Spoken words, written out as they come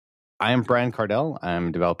I am Brian Kardell. I'm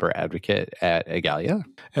a developer advocate at Igalia.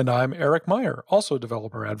 And I'm Eric Meyer, also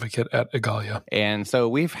developer advocate at Igalia. And so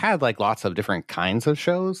we've had like lots of different kinds of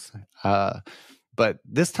shows. But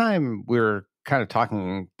this time we're kind of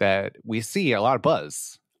talking that we see a lot of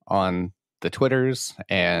buzz on the Twitters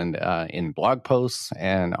and in blog posts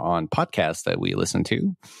and on podcasts that we listen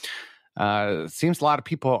to. It seems a lot of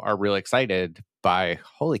people are really excited by,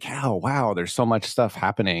 holy cow, wow, there's so much stuff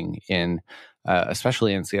happening in,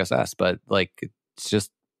 especially in CSS, but like, it's just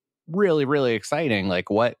really, really exciting. Like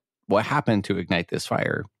what happened to ignite this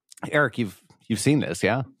fire? Eric, you've seen this,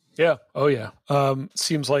 yeah? Yeah. Oh yeah.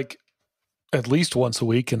 Seems like at least once a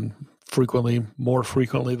week and more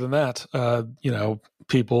frequently than that.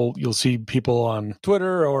 You'll see people on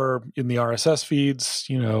Twitter or in the RSS feeds,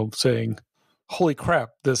 saying, holy crap,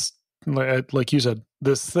 this, like you said,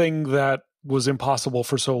 this thing that was impossible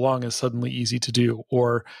for so long is suddenly easy to do.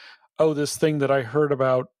 Or, oh, this thing that I heard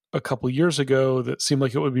about a couple years ago that seemed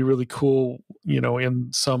like it would be really cool, in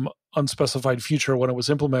some unspecified future when it was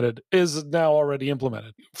implemented, is now already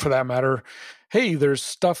implemented. For that matter, hey, there's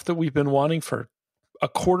stuff that we've been wanting for a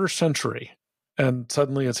quarter century, and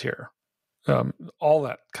suddenly it's here. All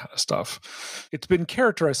that kind of stuff. It's been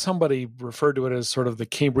characterized, somebody referred to it as sort of the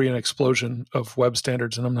Cambrian explosion of web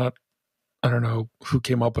standards, and I don't know who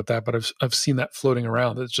came up with that, but I've seen that floating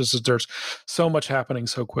around. It's just that there's so much happening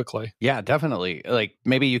so quickly. Yeah, definitely. Like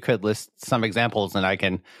maybe you could list some examples and I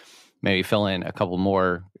can maybe fill in a couple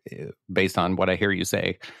more based on what I hear you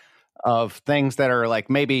say of things that are like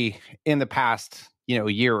maybe in the past,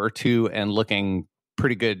 year or two and looking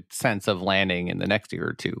pretty good sense of landing in the next year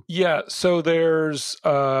or two. Yeah. So there's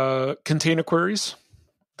container queries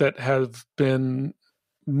that have been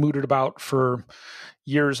mooted about for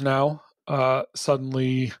years now.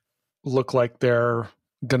 Suddenly look like they're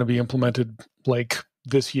going to be implemented like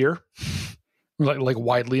this year, like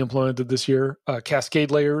widely implemented this year. Cascade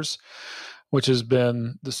layers, which has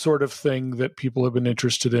been the sort of thing that people have been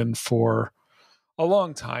interested in for a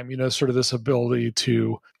long time, sort of this ability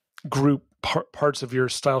to group parts of your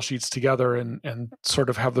style sheets together and sort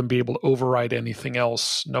of have them be able to override anything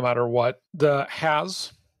else, no matter what.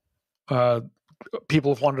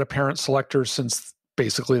 People have wanted a parent selector since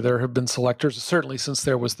basically there have been selectors, certainly since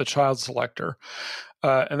there was the child selector.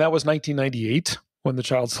 And that was 1998 when the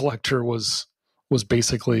child selector was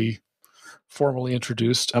basically formally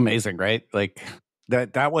introduced. Amazing, right? Like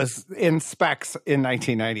that was in specs in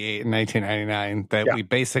 1998 and 1999 that we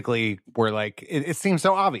basically were like, it seems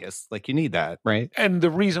so obvious. Like you need that, right? And the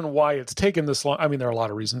reason why it's taken this long, I mean, there are a lot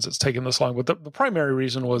of reasons it's taken this long, but the primary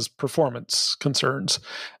reason was performance concerns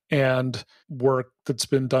and work that's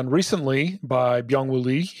been done recently by Byung-Woo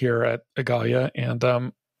Lee here at Igalia and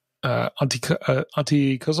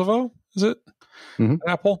Antti Kosovo, is it? Mm-hmm.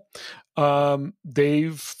 Apple.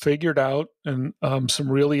 They've figured out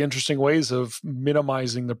some really interesting ways of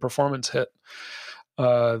minimizing the performance hit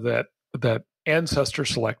that ancestor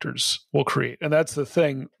selectors will create. And that's the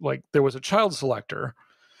thing. Like there was a child selector,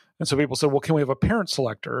 and so people said, "Well, can we have a parent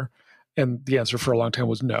selector?" And the answer for a long time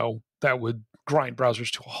was no. That would grind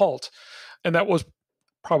browsers to a halt, and that was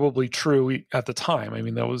probably true at the time. I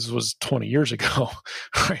mean, that was 20 years ago,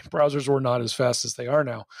 right? Browsers were not as fast as they are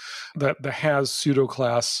now. The has pseudo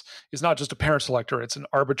class is not just a parent selector, it's an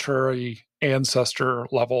arbitrary ancestor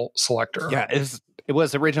level selector. Yeah, it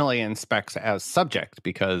was originally in specs as subject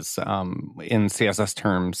because in CSS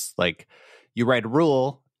terms, like you write a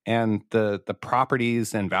rule and the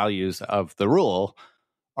properties and values of the rule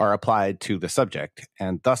are applied to the subject.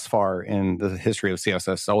 And thus far in the history of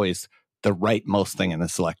CSS, always the rightmost thing in the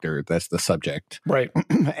selector, that's the subject. Right.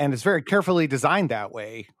 And it's very carefully designed that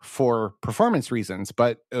way for performance reasons.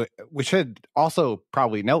 But we should also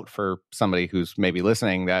probably note for somebody who's maybe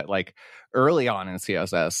listening that like early on in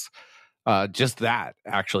CSS, just that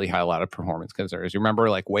actually had a lot of performance concerns. You remember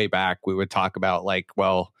like way back, we would talk about like,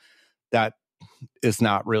 well, that is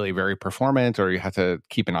not really very performant, or you have to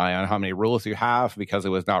keep an eye on how many rules you have because it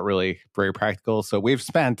was not really very practical. So we've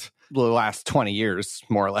spent the last 20 years,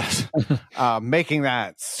 more or less, making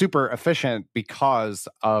that super efficient because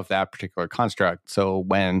of that particular construct. So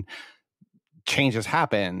when changes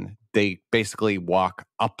happen, they basically walk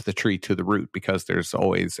up the tree to the root because there's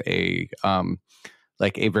always a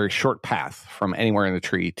very short path from anywhere in the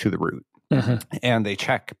tree to the root. Mm-hmm. And they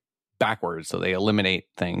check backwards, so they eliminate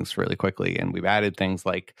things really quickly. And we've added things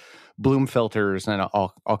like bloom filters and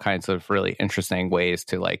all kinds of really interesting ways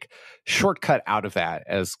to like shortcut out of that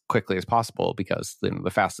as quickly as possible, because the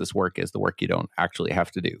fastest work is the work you don't actually have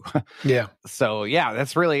to do. Yeah. So yeah,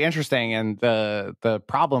 that's really interesting. And the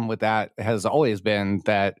problem with that has always been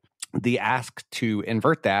that the ask to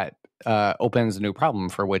invert that opens a new problem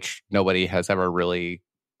for which nobody has ever really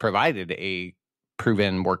provided a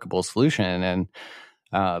proven workable solution. And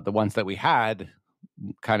the ones that we had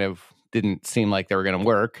kind of didn't seem like they were going to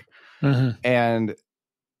work. Mm-hmm. And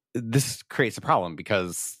this creates a problem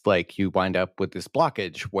because like you wind up with this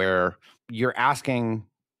blockage where you're asking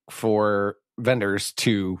for vendors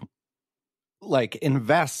to like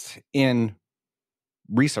invest in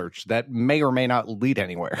research that may or may not lead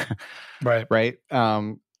anywhere. Right. Right.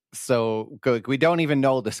 So we don't even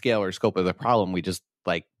know the scale or scope of the problem. We just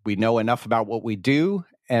like, we know enough about what we do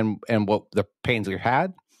and what the pains we've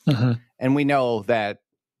had. Mm-hmm. And we know that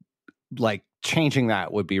like changing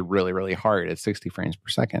that would be really, really hard at 60 frames per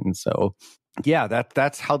second. So yeah,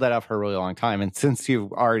 that's held that up for a really long time. And since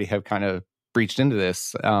you already have kind of breached into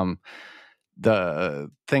this,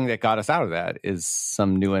 the thing that got us out of that is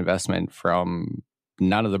some new investment from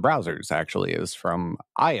none of the browsers. Actually, is from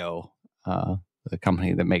IO, the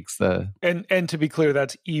company that makes the and to be clear,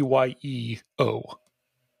 that's EYEO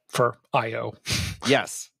for IO.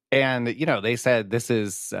 Yes. And, they said this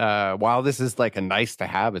is, while this is like a nice to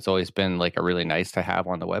have, it's always been like a really nice to have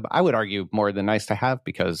on the web. I would argue more than nice to have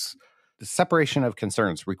because the separation of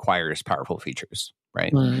concerns requires powerful features,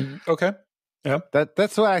 right? Okay. Yeah.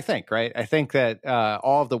 That's what I think, right? I think that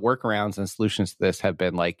all of the workarounds and solutions to this have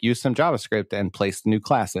been like use some JavaScript and place a new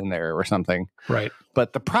class in there or something. Right.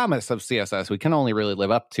 But the promise of CSS, we can only really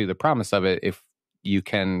live up to the promise of it if you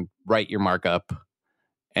can write your markup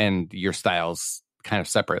and your styles kind of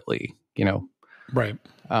separately, Right.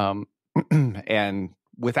 And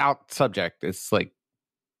without subject, it's like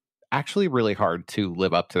actually really hard to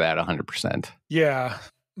live up to that 100%. Yeah.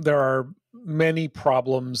 There are many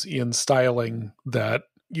problems in styling that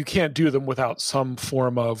you can't do them without some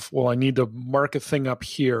form of, well, I need to mark a thing up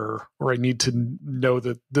here, or I need to know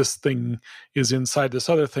that this thing is inside this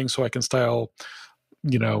other thing so I can style,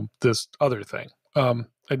 this other thing.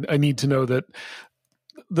 I need to know that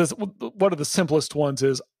one of the simplest ones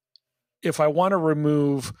is if I want to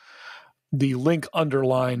remove the link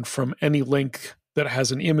underline from any link that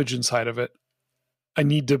has an image inside of it, I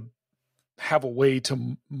need to have a way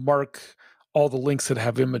to mark all the links that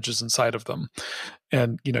have images inside of them.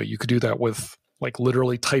 And, you could do that with like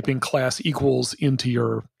literally typing class equals into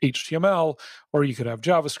your HTML, or you could have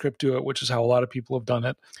JavaScript do it, which is how a lot of people have done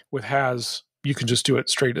it. With has, you can just do it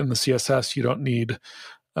straight in the CSS. You don't need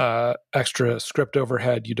extra script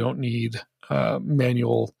overhead. You don't need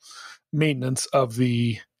manual maintenance of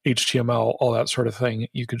the HTML, all that sort of thing.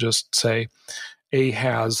 You could just say a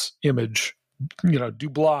has image, do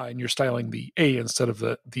blah, and you're styling the a instead of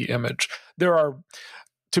the image. There are,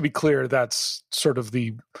 to be clear, that's sort of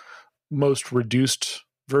the most reduced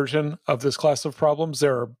version of this class of problems.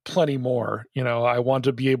 There are plenty more. I want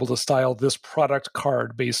to be able to style this product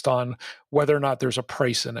card based on whether or not there's a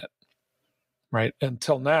price in it. Right.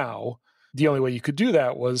 Until now, the only way you could do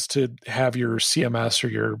that was to have your CMS or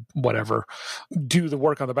your whatever do the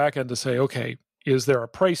work on the back end to say, okay, is there a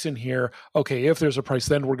price in here? Okay, if there's a price,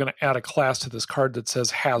 then we're going to add a class to this card that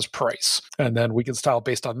says has price. And then we can style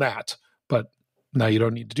based on that. But now you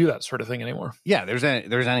don't need to do that sort of thing anymore. Yeah, there's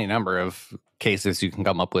any number of cases you can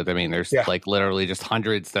come up with. I mean, there's like literally just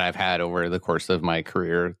hundreds that I've had over the course of my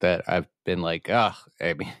career that I've been like, I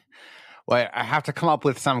have to come up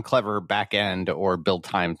with some clever back end or build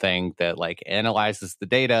time thing that like analyzes the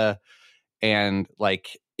data and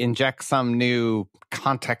like inject some new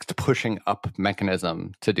context pushing up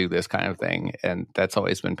mechanism to do this kind of thing. And that's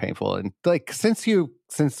always been painful. And like, since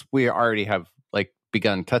we already have like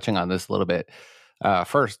begun touching on this a little bit,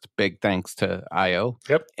 first, big thanks to IO.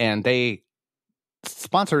 Yep. And they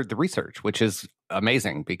sponsored the research, which is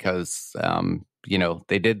amazing because,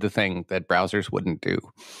 they did the thing that browsers wouldn't do.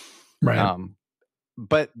 Right.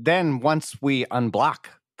 But then once we unblock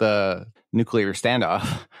the nuclear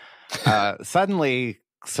standoff, suddenly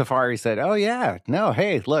Safari said, oh, yeah, no,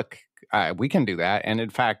 hey, look, we can do that. And in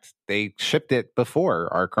fact, they shipped it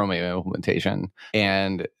before our Chromium implementation.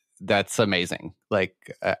 And that's amazing. Like,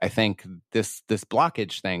 I think this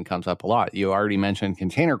blockage thing comes up a lot. You already mentioned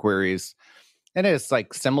container queries. And it's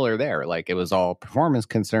like similar there. Like it was all performance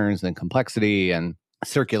concerns and complexity and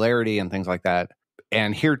circularity and things like that.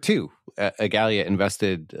 And here too, Igalia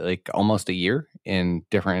invested like almost a year in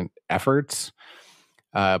different efforts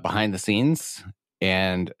behind the scenes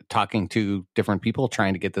and talking to different people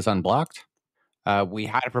trying to get this unblocked. We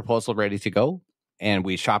had a proposal ready to go and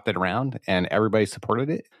we shopped it around and everybody supported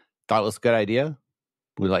it. Thought it was a good idea.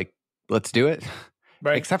 We like, let's do it.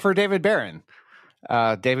 Right. Except for David Barron.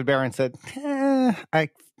 David Barron said, I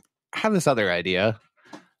have this other idea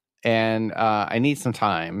and I need some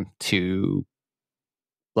time to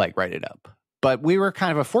like write it up. but we were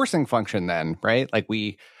kind of a forcing function then, right? Like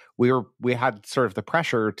we had sort of the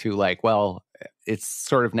pressure to like, well, it's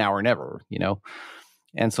sort of now or never,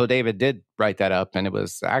 And so David did write that up, and it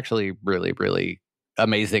was actually really, really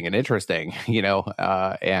amazing and interesting,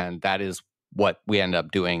 and that is what we end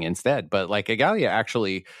up doing instead. But like Igalia,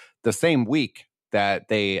 actually, the same week that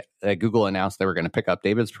Google announced they were going to pick up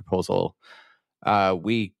David's proposal,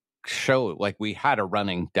 we had a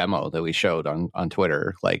running demo that we showed on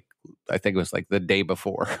Twitter. Like I think it was like the day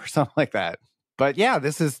before or something like that. But yeah,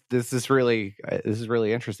 this is really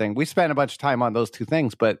interesting. We spent a bunch of time on those two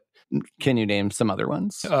things, but can you name some other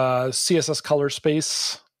ones? CSS color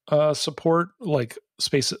space support, like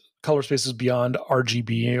color spaces beyond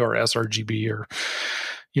RGB or sRGB or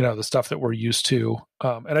the stuff that we're used to.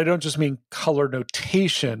 And I don't just mean color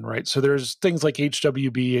notation, right? So there's things like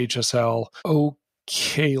HWB, HSL,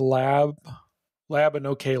 OKLab and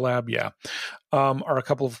OKLab, are a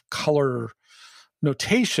couple of color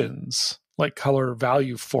notations, like color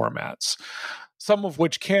value formats, some of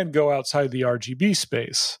which can go outside the RGB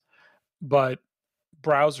space, but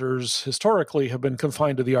browsers historically have been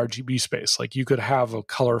confined to the RGB space. Like you could have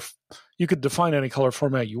you could define any color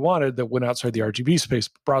format you wanted that went outside the RGB space.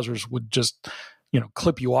 Browsers would just,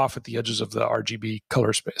 clip you off at the edges of the RGB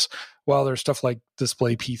color space. While there's stuff like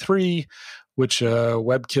Display P3, which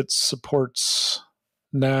WebKit supports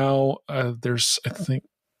now. There's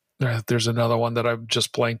another one that I've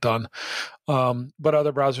just blanked on. But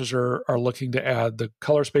other browsers are looking to add the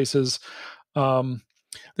color spaces.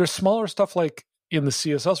 There's smaller stuff like in the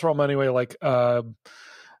CSS realm anyway, like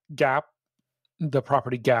gap, the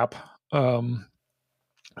property gap,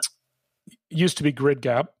 used to be grid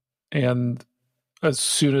gap. And as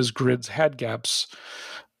soon as grids had gaps,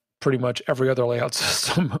 pretty much every other layout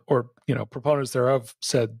system or, proponents thereof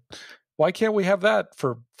said, why can't we have that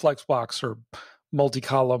for Flexbox or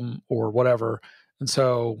multi-column or whatever? And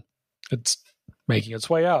so it's making its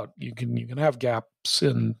way out. You can have gaps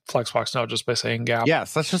in Flexbox now just by saying gap. Yeah,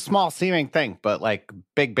 such a small seeming thing, but like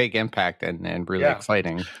big impact and really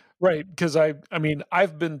exciting. Right, because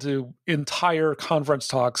I've been to entire conference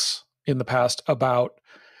talks in the past about,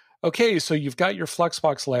 okay, so you've got your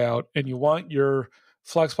Flexbox layout and you want your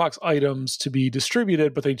Flexbox items to be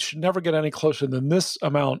distributed, but they should never get any closer than this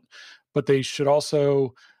amount, but they should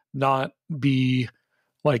also not be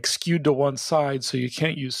like skewed to one side, so you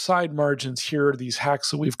can't use side margins. Here are these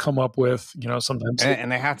hacks that we've come up with, sometimes.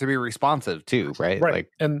 And they have to be responsive too, right? Right.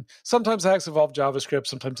 And sometimes hacks involve JavaScript,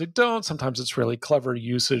 sometimes they don't. Sometimes it's really clever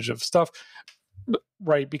usage of stuff,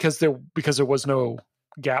 right? Because there was no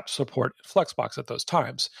gap support in Flexbox at those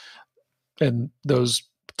times. And those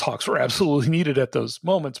talks were absolutely needed at those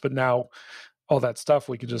moments. But now all that stuff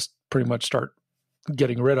we could just pretty much start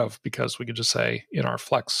getting rid of, because we could just say in our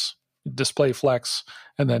display flex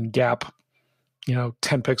and then gap 10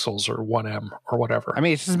 pixels or 1em or whatever.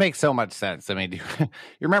 It just makes so much sense. You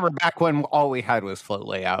remember back when all we had was float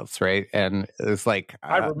layouts, right? And it's like,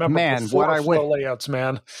 I remember float layouts,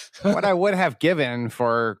 man. What I would have given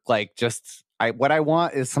for like what I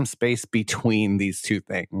want is some space between these two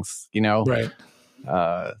things, Right.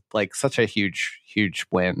 Like such a huge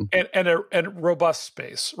win, and a robust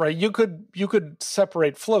space, right? You could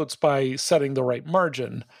separate floats by setting the right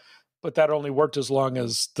margin, but that only worked as long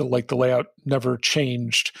as the layout never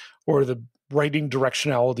changed or the writing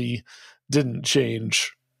directionality didn't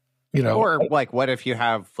change, Or like, what if you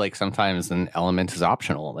have like sometimes an element is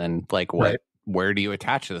optional, and like where do you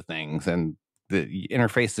attach the things, and the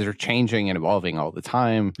interfaces are changing and evolving all the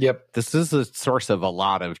time. Yep. This is a source of a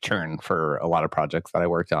lot of churn for a lot of projects that I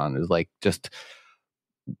worked on. Is like just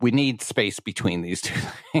we need space between these two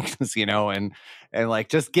things, and like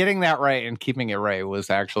just getting that right and keeping it right was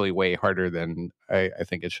actually way harder than I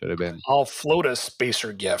think it should have been. I'll float a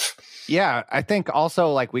spacer GIF. Yeah, I think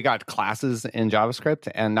also like we got classes in JavaScript,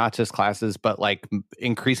 and not just classes, but like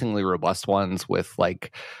increasingly robust ones with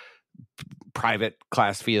like private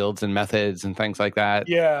class fields and methods and things like that.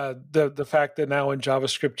 Yeah, the fact that now in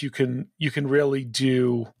JavaScript you can really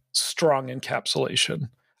do strong encapsulation.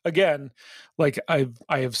 Again, like I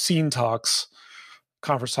have seen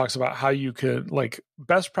conference talks about how you could like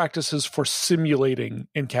best practices for simulating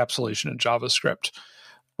encapsulation in JavaScript,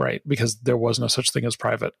 right? Because there was no such thing as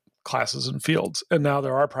private classes and fields, and now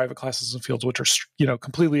there are private classes and fields which are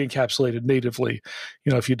completely encapsulated natively.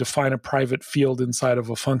 If you define a private field inside of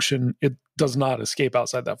a function, it does not escape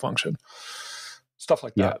outside that function. Stuff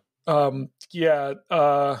like that. I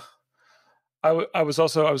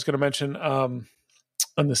was going to mention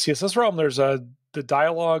on the CSS realm, there's the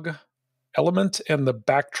dialog element and the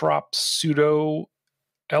backdrop pseudo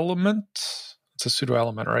element. It's a pseudo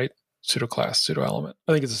element, right? pseudo class, pseudo element.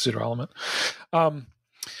 I think it's a pseudo element.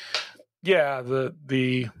 Yeah,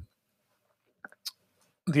 the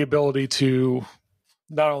ability to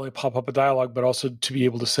not only pop up a dialogue, but also to be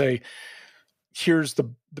able to say, here's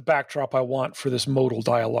the backdrop I want for this modal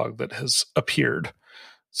dialogue that has appeared.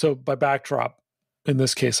 So by backdrop, in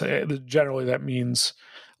this case, generally that means,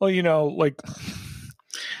 well, like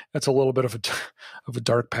that's a little bit of a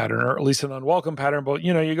dark pattern, or at least an unwelcome pattern. But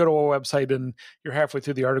you go to a website and you're halfway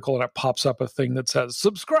through the article and it pops up a thing that says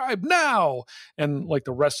subscribe now, and like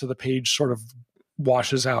the rest of the page sort of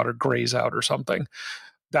washes out or grays out or something.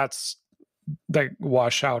 That's that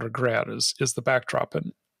wash out or gray out is the backdrop,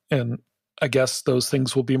 and I guess those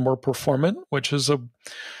things will be more performant, which is a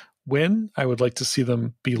win. I would like to see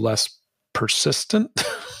them be less persistent,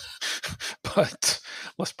 but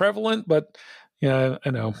less prevalent. But yeah, I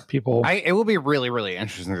know people. It will be really, really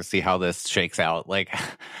interesting to see how this shakes out. Like,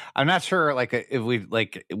 I'm not sure. Like, if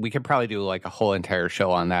we could probably do like a whole entire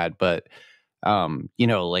show on that. But,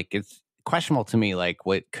 like it's questionable to me. Like,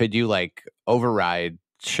 what could you like override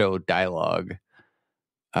show dialogue,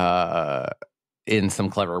 in some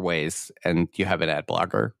clever ways, and you have an ad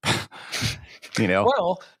blocker?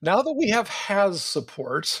 Well, now that we have has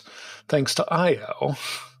support, thanks to IO,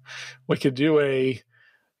 we could do any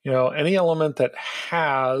element that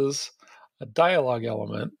has a dialogue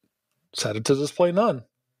element, set it to display none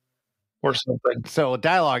or something. So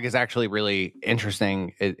dialogue is actually really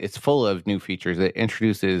interesting. It's full of new features. It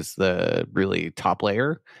introduces the really top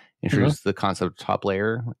layer, introduces the concept of top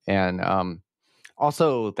layer, and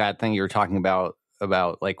also that thing you were talking about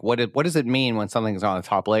like what does it mean when something's on a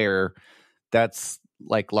top layer? That's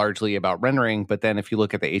like largely about rendering. But then if you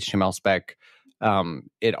look at the HTML spec,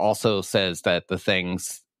 it also says that the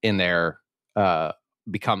things in there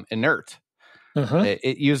become inert.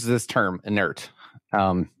 It uses this term inert.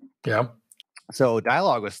 Yeah. So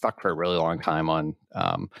dialogue was stuck for a really long time on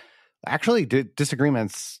actually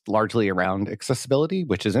disagreements largely around accessibility,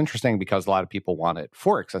 which is interesting because a lot of people want it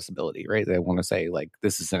for accessibility, right? They want to say like,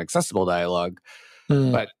 this is an accessible dialogue.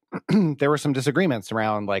 But there were some disagreements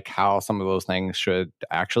around like how some of those things should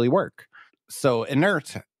actually work. So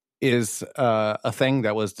inert is a thing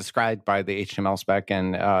that was described by the HTML spec,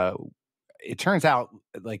 and it turns out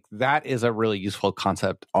like that is a really useful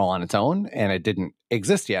concept all on its own, and it didn't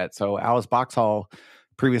exist yet. So Alice Boxhall,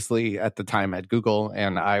 previously at the time at Google,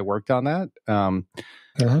 and I worked on that,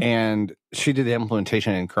 and she did the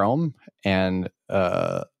implementation in Chrome, and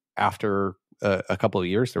after a couple of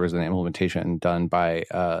years, there was an implementation done by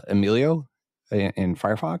Emilio in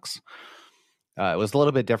Firefox. It was a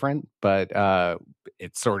little bit different, but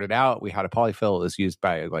it sorted out. We had a polyfill. It was used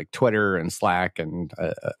by like Twitter and Slack, and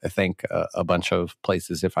I think a bunch of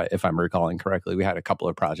places. If I'm recalling correctly, we had a couple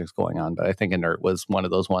of projects going on, but I think Inert was one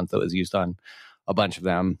of those ones that was used on a bunch of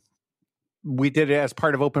them. We did it as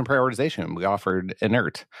part of open prioritization. We offered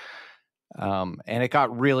Inert, and it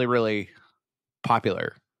got really, really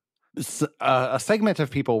popular. A segment of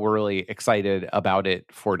people were really excited about it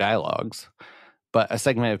for dialogues, but a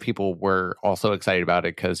segment of people were also excited about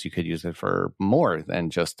it because you could use it for more than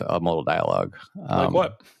just a modal dialogue. Like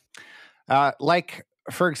what? Like,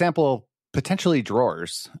 for example, potentially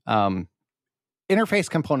drawers. Interface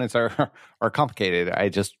components are complicated. I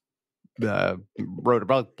just wrote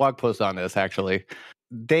a blog post on this, actually.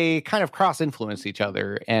 They kind of cross-influence each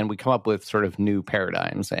other, and we come up with sort of new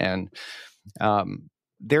paradigms. And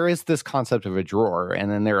there is this concept of a drawer,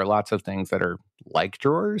 and then there are lots of things that are like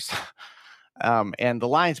drawers. And the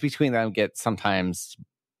lines between them get sometimes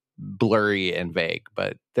blurry and vague,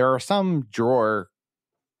 but there are some drawer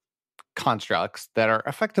constructs that are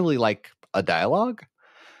effectively like a dialogue,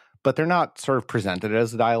 but they're not sort of presented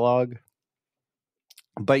as a dialogue.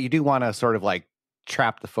 But you do want to sort of like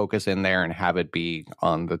trap the focus in there and have it be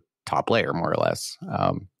on the top layer, more or less.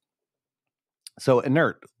 So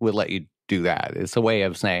Inert would let you do that. It's a way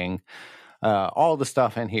of saying all the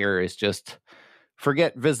stuff in here is just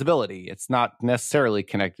forget visibility. It's not necessarily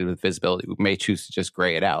connected with visibility. We may choose to just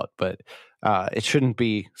gray it out, but it shouldn't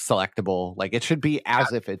be selectable. Like it should be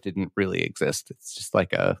as if it didn't really exist. It's just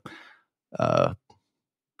like a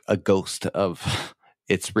ghost of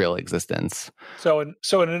its real existence. So an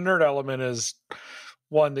inert element is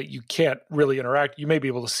one that you can't really interact. You may be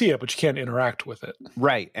able to see it, but you can't interact with it.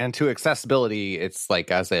 Right. And to accessibility, it's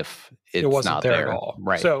like as if it wasn't not there at all.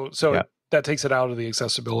 Right. So that takes it out of the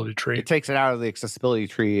accessibility tree. It takes it out of the accessibility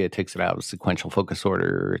tree. It takes it out of sequential focus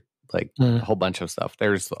order, like a whole bunch of stuff.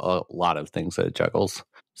 There's a lot of things that it juggles.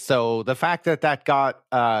 So the fact that got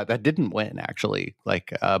that didn't win, actually,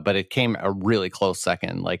 like, but it came a really close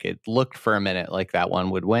second. Like it looked for a minute like that one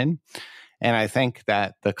would win. And I think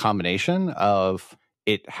that the combination of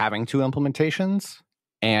it having 2 implementations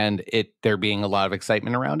and there being a lot of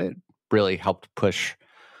excitement around it really helped push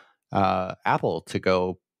Apple to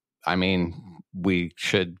go, I mean, we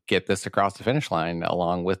should get this across the finish line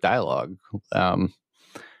along with dialogue.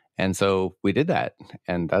 And so we did that,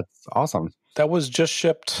 and that's awesome. That was just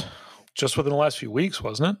shipped just within the last few weeks,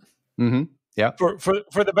 wasn't it? Mm-hmm. Yeah.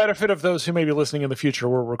 For the benefit of those who may be listening in the future,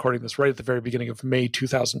 we're recording this right at the very beginning of May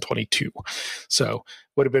 2022. So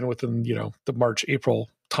would have been within, the March, April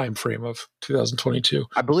timeframe of 2022.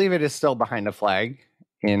 I believe it is still behind a flag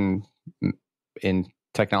in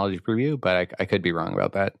technology preview, but I could be wrong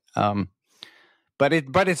about that. But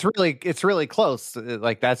it's really close.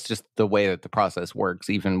 Like, that's just the way that the process works.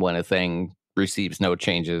 Even when a thing receives no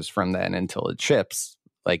changes from then until it ships,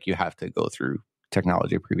 like, you have to go through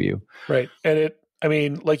technology preview. Right.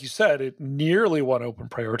 And like you said, it nearly won open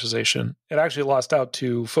prioritization. It actually lost out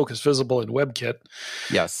to Focus Visible and WebKit.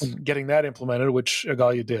 Yes. Getting that implemented, which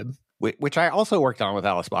Igalia did. Which I also worked on with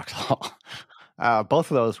Alice Boxall.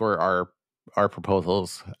 Both of those were our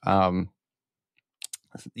proposals.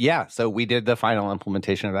 Yeah, so we did the final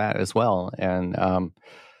implementation of that as well. And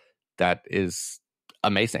that is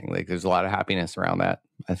amazing. Like, there's a lot of happiness around that,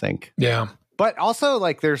 I think. Yeah. But also,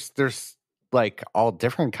 like, there's like all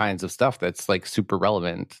different kinds of stuff that's like super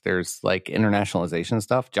relevant. There's like internationalization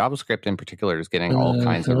stuff. JavaScript in particular is getting all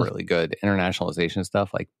kinds of really good internationalization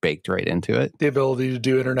stuff like baked right into it. The ability to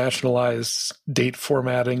do internationalized date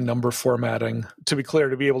formatting, number formatting. To be clear,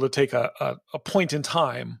 to be able to take a point in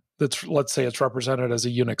time that's, let's say it's represented as a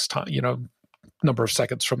Unix time, number of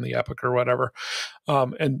seconds from the epoch or whatever,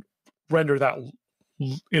 and render that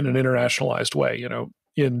in an internationalized way.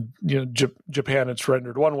 In Japan, it's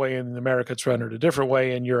rendered one way. In America, it's rendered a different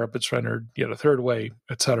way. In Europe, it's rendered yet a third way,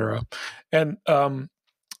 etc. And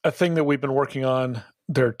a thing that we've been working on,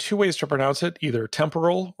 there are 2 ways to pronounce it, either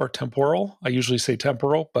temporal or temporal. I usually say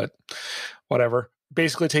temporal, but whatever.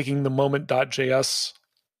 Basically taking the moment.js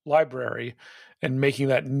library and making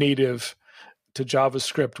that native to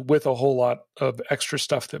JavaScript with a whole lot of extra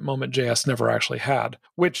stuff that Moment.js never actually had,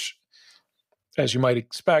 which, as you might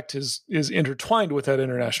expect, is intertwined with that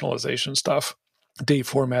internationalization stuff, date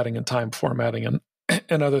formatting and time formatting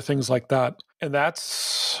and other things like that. And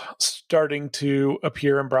that's starting to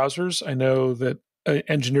appear in browsers. I know that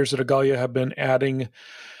engineers at Igalia have been adding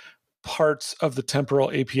parts of the temporal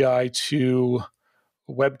API to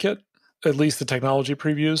WebKit, at least the technology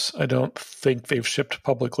previews. I don't think they've shipped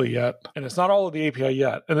publicly yet. And it's not all of the API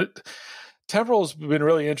yet. And temporal has been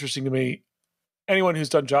really interesting to me. Anyone who's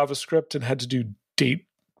done JavaScript and had to do date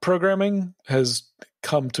programming has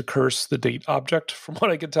come to curse the date object, from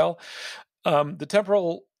what I can tell. The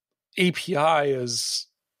temporal API is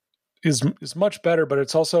much better, but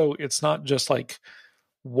it's not just like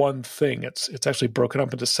one thing. It's actually broken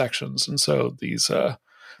up into sections, and so these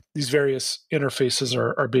various interfaces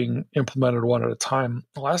are being implemented one at a time.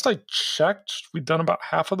 Last I checked, we'd done about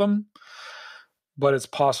half of them. But it's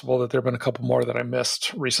possible that there have been a couple more that I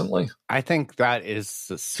missed recently. I think that is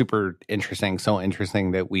super interesting. So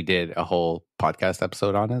interesting that we did a whole podcast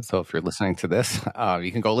episode on it. So if you're listening to this,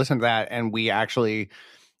 you can go listen to that. And we actually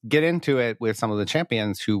get into it with some of the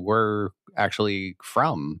champions who were actually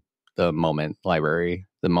from the Moment library,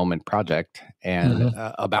 the Moment project, and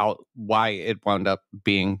about why it wound up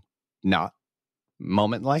being not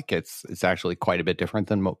Moment-like. It's actually quite a bit different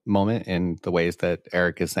than Moment in the ways that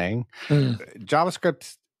Eric is saying.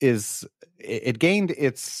 JavaScript it gained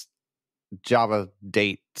its Java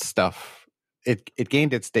date stuff. It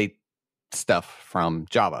gained its date stuff from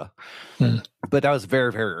Java, but that was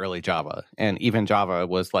very, very early Java, and even Java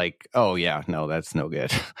was like, "Oh yeah, no, that's no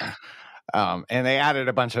good." And they added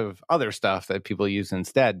a bunch of other stuff that people use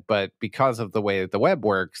instead. But because of the way that the web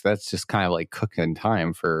works, that's just kind of like cooked in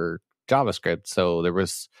time for JavaScript. So there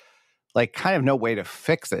was like kind of no way to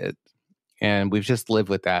fix it. And we've just lived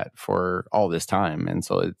with that for all this time. And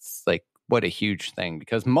so it's like, what a huge thing,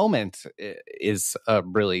 because Moment is a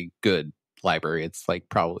really good library. It's like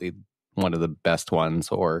probably one of the best ones,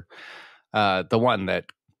 or the one that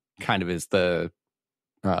kind of is the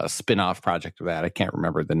spin-off project of that. I can't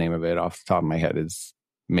remember the name of it off the top of my head. Is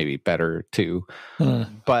maybe better too.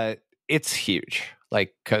 But it's huge,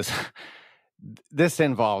 like, because this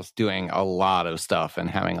involves doing a lot of stuff and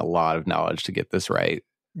having a lot of knowledge to get this right.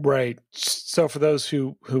 Right. So for those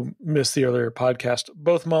who missed the earlier podcast,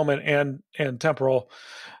 both Moment and Temporal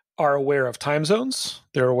are aware of time zones.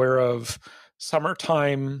 They're aware of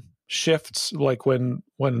summertime shifts, like when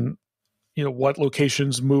what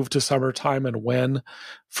locations move to summertime and when,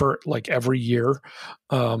 for like every year.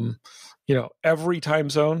 Every time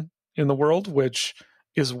zone in the world, which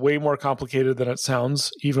is way more complicated than it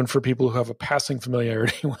sounds, even for people who have a passing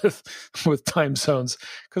familiarity with time zones,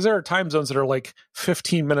 because there are time zones that are like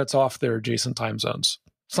 15 minutes off their adjacent time zones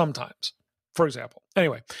sometimes, for example.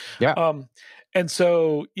 Anyway, and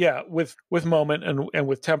so with moment and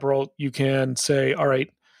with temporal, you can say, all right,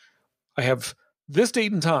 I have this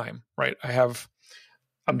date and time, right? I'm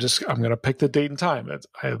going to pick the date and time.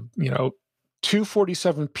 I have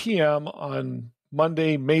 2:47 p.m. on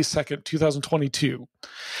Monday, May 2nd, 2022.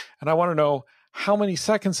 And I want to know how many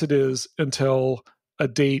seconds it is until a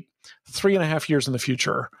date 3.5 years in the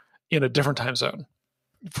future in a different time zone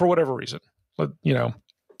for whatever reason. But,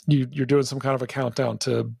 you're doing some kind of a countdown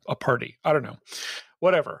to a party. I don't know,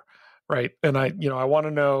 whatever. Right. And I want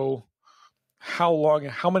to know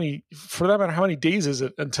how many days is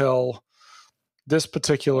it until this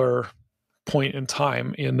particular point in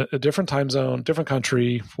time in a different time zone, different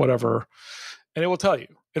country, whatever. And it'll tell you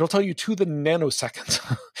to the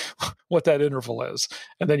nanosecond what that interval is.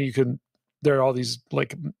 And then there are all these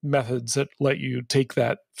like methods that let you take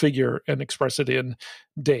that figure and express it in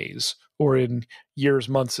days or in years,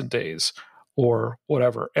 months, and days or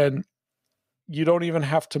whatever. And you don't even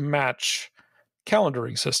have to match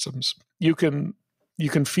calendaring systems. You can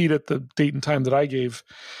feed it the date and time that I gave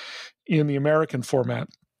in the American format,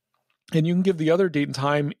 and you can give the other date and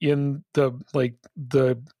time in the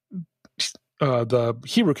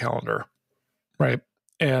Hebrew calendar, right?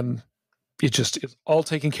 And it's all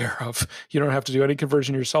taken care of. You don't have to do any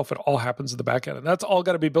conversion yourself. It all happens in the back end, and that's all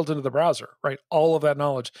got to be built into the browser, right? All of that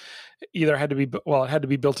knowledge it had to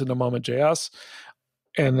be built into Moment.js,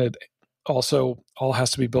 and it also all has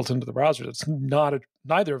to be built into the browser. It's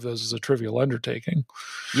neither of those is a trivial undertaking.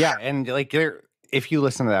 Yeah, and like if you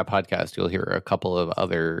listen to that podcast, you'll hear a couple of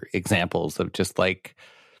other examples of just like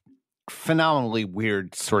phenomenally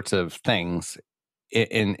weird sorts of things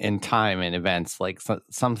in time and events, like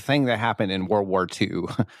something that happened in World War II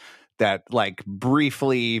that like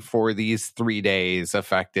briefly for these 3 days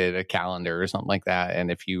affected a calendar or something like that. And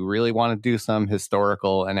if you really want to do some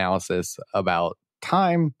historical analysis about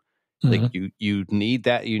time, like you need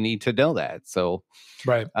to know that. So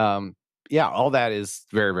right. All that is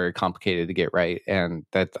very, very complicated to get right. And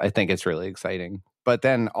I think it's really exciting. But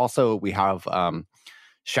then also we have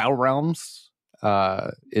Shadow Realms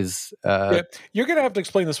you're going to have to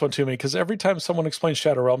explain this one to me, because every time someone explains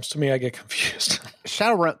Shadow Realms to me, I get confused.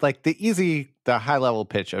 Shadow Realms, like the high level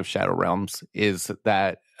pitch of Shadow Realms is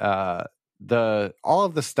that all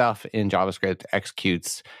of the stuff in JavaScript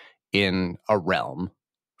executes in a realm.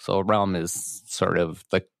 So a realm is sort of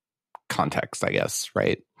the context, I guess,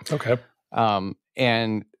 right? Okay.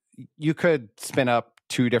 And you could spin up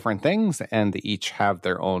two different things, and they each have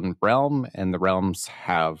their own realm, and the realms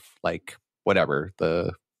have like whatever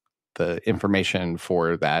the information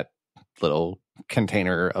for that little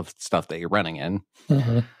container of stuff that you're running in.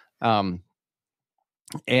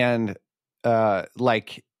 And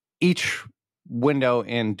like each window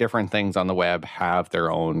in different things on the web have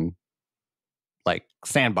their own like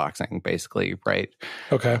sandboxing, basically, right?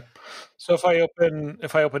 Okay. So if I open a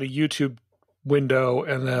YouTube window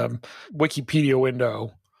and a Wikipedia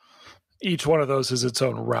window, each one of those is its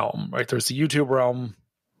own realm, right? There's the YouTube realm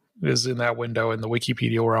is in that window, and the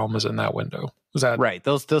Wikipedia realm is in that window. Is that right?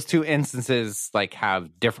 Those two instances like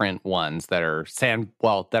have different ones that are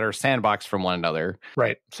sandboxed from one another.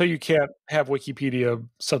 Right. So you can't have Wikipedia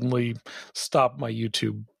suddenly stop my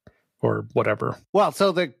YouTube or whatever. Well,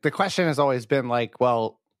 so the question has always been like,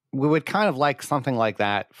 well, we would kind of like something like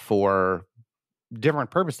that for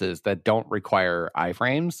different purposes that don't require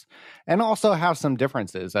iframes and also have some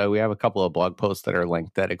differences. We have a couple of blog posts that are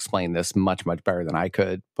linked that explain this much, much better than I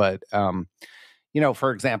could. But,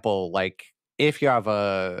 for example, like if you have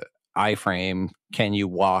a iframe, can you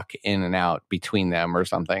walk in and out between them or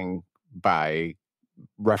something by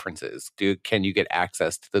references? Can you get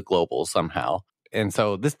access to the global somehow? And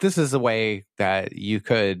so this is a way that you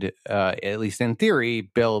could, at least in theory,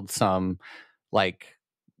 build some like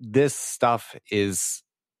this stuff is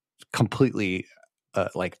completely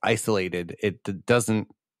like isolated. It doesn't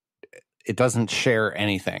share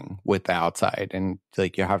anything with the outside, and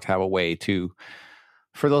like you have to have a way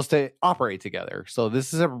for those to operate together. So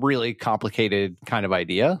this is a really complicated kind of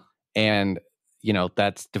idea, and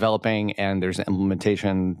that's developing, and there's an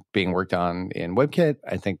implementation being worked on in WebKit.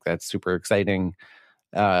 I think that's super exciting.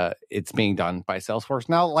 It's being done by Salesforce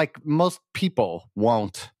now. Like most people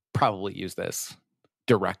won't probably use this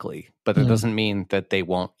directly, but that doesn't mean that they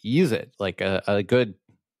won't use it. Like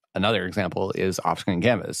another example is off-screen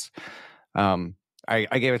canvas. I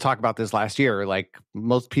gave a talk about this last year. Like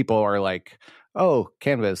most people are like, oh,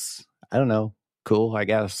 canvas, I don't know, cool, I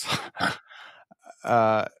guess.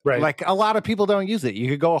 Like a lot of people don't use it. You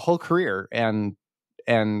could go a whole career and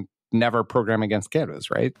never program against Canvas,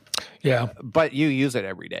 right? Yeah. But you use it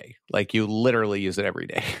every day. Like you literally use it every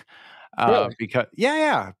day. Really?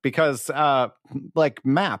 Because like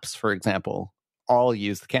maps, for example, all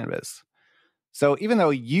use the Canvas. So even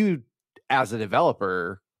though you as a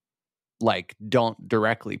developer like don't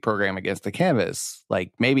directly program against the Canvas,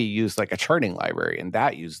 like maybe use like a charting library and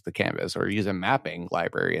that uses the Canvas, or use a mapping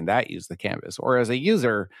library and that uses the Canvas. Or as a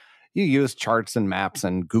user, you use charts and maps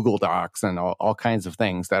and Google Docs and all kinds of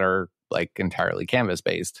things that are like entirely Canvas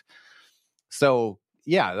based. So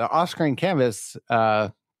yeah, the off-screen Canvas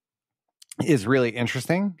is really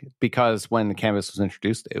interesting because when the Canvas was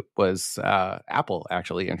introduced, it was Apple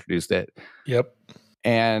actually introduced it. Yep.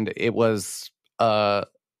 And it was an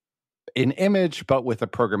image, but with a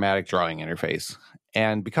programmatic drawing interface.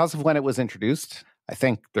 And because of when it was introduced, I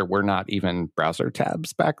think there were not even browser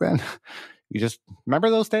tabs back then. You just remember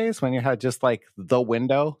those days when you had just like the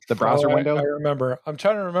window, the browser window? I remember. I'm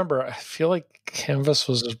trying to remember. I feel like Canvas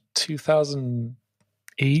was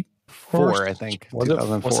 2008. 4, I think.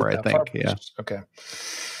 2004, I think. Yeah. Okay.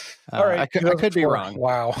 All right. I could be wrong.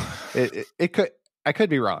 Wow. I could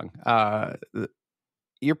be wrong.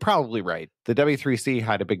 You're probably right. The W3C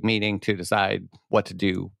had a big meeting to decide what to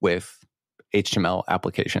do with HTML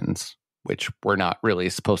applications, which were not really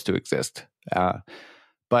supposed to exist.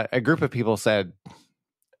 But a group of people said,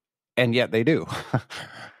 and yet they do.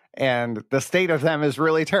 And the state of them is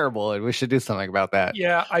really terrible, and we should do something about that.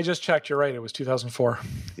 Yeah, I just checked. You're right. It was 2004.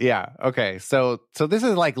 Yeah. Okay. So this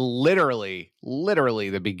is like literally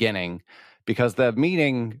the beginning, because the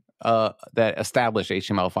meeting that established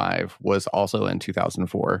HTML5 was also in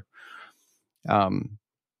 2004. That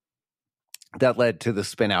led to the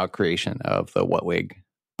spin out creation of the WhatWig.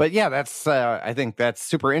 But yeah, that's I think that's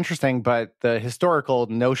super interesting. But the historical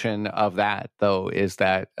notion of that, though, is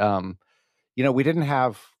that we didn't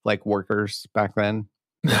have like workers back then.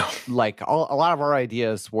 No. Like a lot of our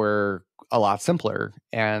ideas were a lot simpler.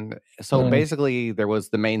 And so basically there was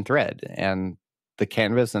the main thread, and the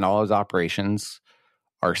Canvas and all its operations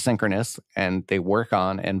are synchronous, and they work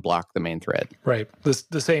on and block the main thread. Right.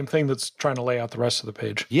 The same thing that's trying to lay out the rest of the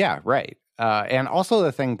page. Yeah, right. And also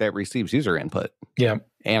the thing that receives user input. Yeah.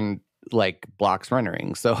 And like blocks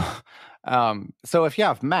rendering. So so if you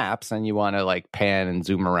have maps and you want to like pan and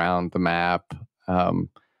zoom around the map,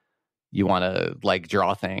 you want to like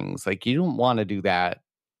draw things, like you don't want to do that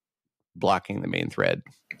blocking the main thread.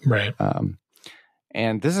 Right.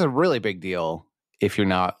 And this is a really big deal if you're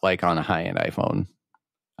not like on a high-end iPhone.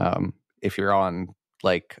 If you're on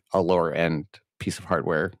like a lower end piece of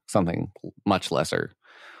hardware, something much lesser,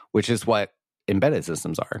 which is what embedded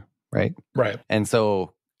systems are, right? Right. And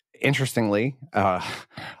so interestingly,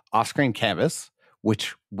 off-screen Canvas,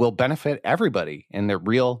 which will benefit everybody in their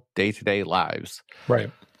real day-to-day lives,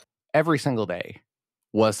 right, every single day,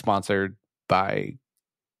 was sponsored by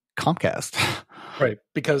Comcast. Right,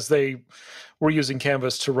 because they were using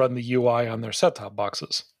Canvas to run the UI on their set-top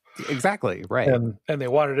boxes. Exactly, right. And they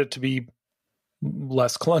wanted it to be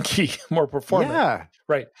less clunky, more performant. Yeah.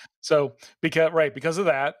 Right. So because of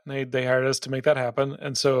that, they hired us to make that happen.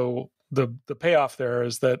 And so the payoff there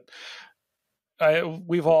is that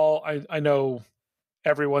I know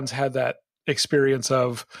everyone's had that experience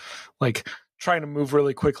of like trying to move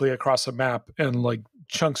really quickly across a map and like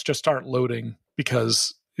chunks just aren't loading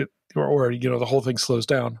because the whole thing slows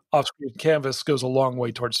down. Off-screen Canvas goes a long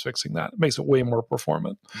way towards fixing that. It makes it way more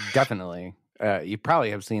performant. Definitely. You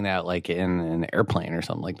probably have seen that like in an airplane or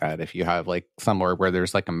something like that. If you have like somewhere where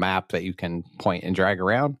there's like a map that you can point and drag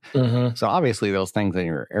around. Mm-hmm. So obviously those things in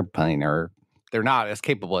your airplane they're not as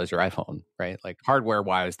capable as your iPhone, right? Like hardware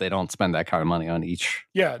wise, they don't spend that kind of money on each.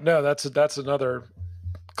 Yeah, no, that's another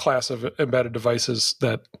class of embedded devices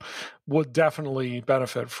that would definitely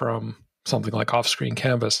benefit from something like off-screen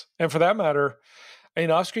Canvas. And for that matter,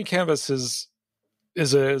 off-screen Canvas is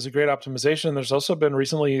a great optimization. There's also been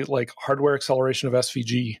recently like hardware acceleration of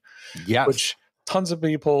SVG, yes, which tons of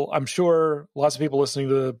people, I'm sure lots of people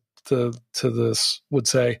listening to this would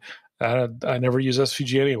say, I never use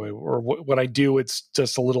SVG anyway, or what I do, it's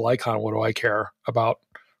just a little icon. What do I care about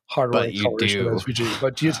hardware acceleration of SVG?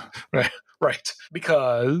 But you, right.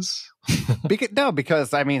 Because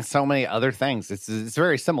so many other things. It's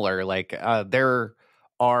very similar. Like there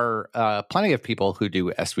are plenty of people who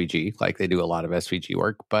do SVG, like they do a lot of SVG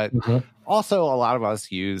work, but also a lot of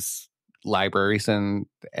us use libraries and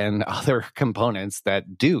other components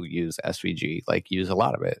that do use SVG, like use a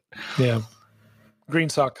lot of it. Yeah.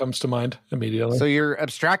 GreenSock comes to mind immediately. So you're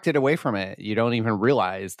abstracted away from it. You don't even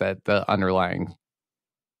realize that the underlying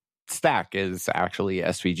stack is actually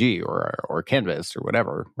SVG or Canvas or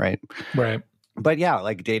whatever, right? Right. But yeah,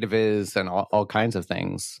 like data viz and all kinds of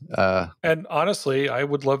things. And honestly, I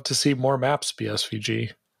would love to see more maps be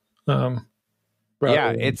SVG.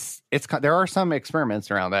 Yeah, it's there are some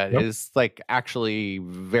experiments around that. Yep. It's like actually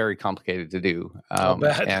very complicated to do,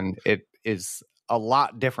 and it is a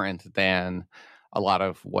lot different than a lot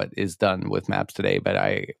of what is done with maps today. But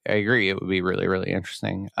I agree, it would be really, really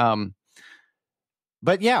interesting.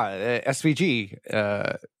 But yeah, SVG,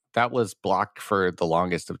 that was blocked for the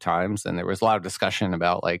longest of times, and there was a lot of discussion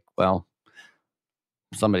about like, well,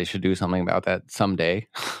 somebody should do something about that someday.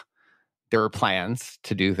 There were plans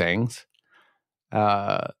to do things.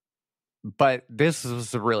 But this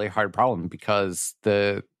was a really hard problem because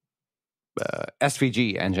the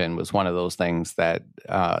SVG engine was one of those things that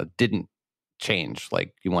didn't change.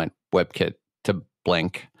 Like you went WebKit to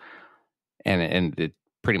Blink, and it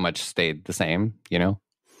pretty much stayed the same.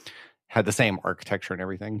 Had the same architecture and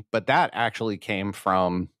everything. But that actually came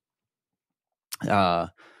from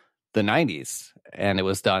the 90s, and it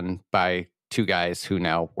was done by two guys who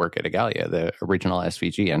now work at Igalia, the original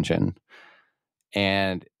SVG engine.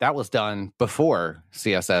 And that was done before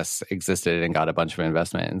CSS existed and got a bunch of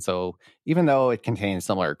investment. And so even though it contains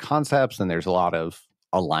similar concepts and there's a lot of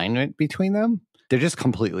alignment between them, they're just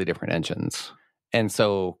completely different engines. And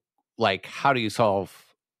so, like, how do you solve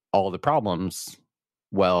all the problems?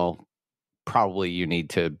 Well, probably you need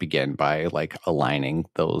to begin by like aligning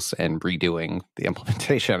those and redoing the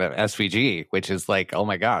implementation of SVG, which is like, oh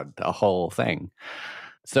my God, a whole thing.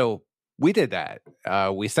 So we did that.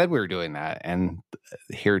 We said we were doing that, and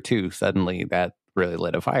here too, suddenly that really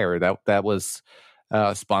lit a fire. That was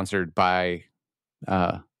sponsored by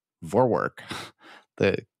Vorwerk,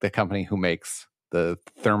 the company who makes the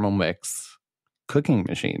Thermomix cooking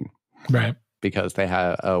machine, right? Because they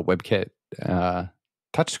had a WebKit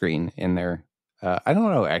touchscreen in there. I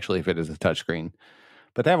don't know actually if it is a touchscreen,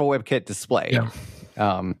 but they have a WebKit display. Yeah.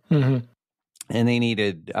 And they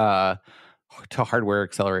needed to hardware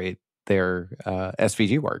accelerate their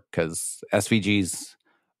SVG work, because SVGs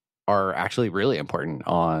are actually really important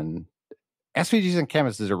on SVGs and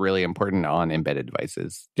canvases are really important on embedded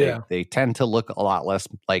devices. They tend to look a lot less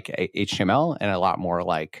like HTML and a lot more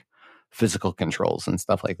like physical controls and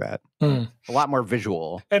stuff like that. A lot more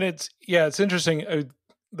visual. And it's interesting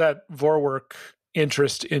that Vorwerk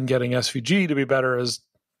interest in getting SVG to be better is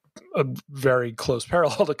a very close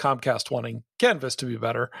parallel to Comcast wanting Canvas to be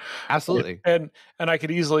better. Absolutely. And I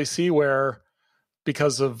could easily see where,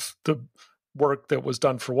 because of the work that was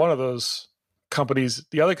done for one of those companies,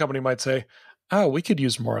 the other company might say, oh, we could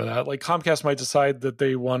use more of that. Like Comcast might decide that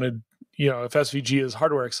they wanted, if SVG is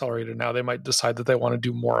hardware accelerated now, they might decide that they want to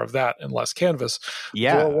do more of that and less Canvas.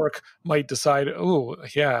 Yeah. Vorwerk might decide, oh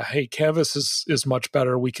yeah, hey, Canvas is much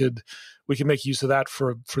better. We can make use of that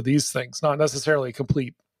for these things. Not necessarily a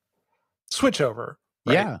complete switch over,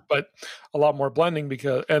 right? Yeah, but a lot more blending,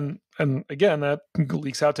 because and again, that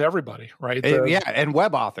leaks out to everybody, right? And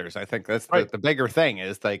web authors, I think that's the bigger thing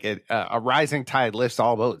is like a rising tide lifts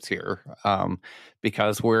all boats here,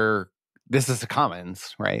 because this is the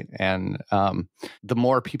commons, right? And the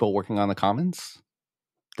more people working on the commons,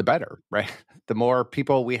 the better, right? The more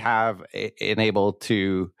people we have enabled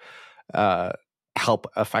to help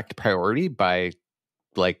affect priority by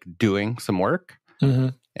like doing some work.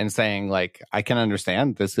 And saying like, I can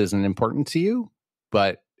understand this isn't important to you,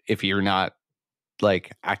 but if you're not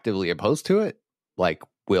like actively opposed to it, like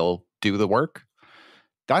we'll do the work.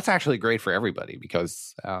 That's actually great for everybody,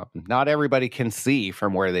 because not everybody can see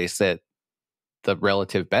from where they sit the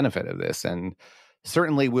relative benefit of this. And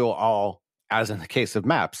certainly we'll all, as in the case of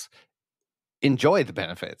maps, enjoy the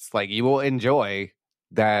benefits. Like you will enjoy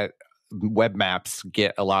that web maps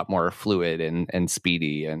get a lot more fluid and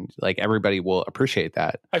speedy, and like everybody will appreciate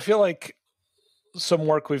that. I feel like some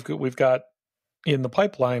work we've got in the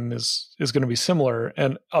pipeline is going to be similar,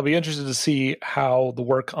 and I'll be interested to see how the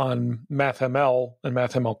work on MathML and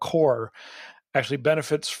MathML Core actually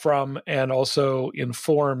benefits from and also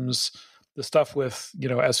informs the stuff with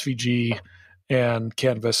SVG and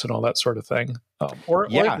Canvas and all that sort of thing, or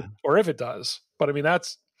if it does. But I mean,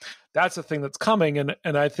 that's a thing that's coming,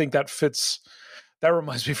 and I think that fits. That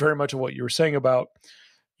reminds me very much of what you were saying about,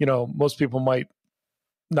 most people might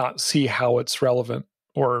not see how it's relevant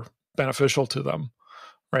or beneficial to them,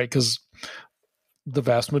 right? Because the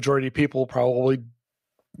vast majority of people probably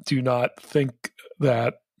do not think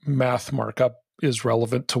that math markup is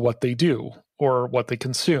relevant to what they do or what they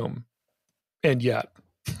consume, and yet.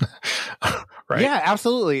 Right? Yeah,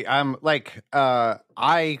 absolutely.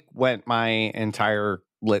 I went my entire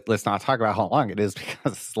let's not talk about how long it is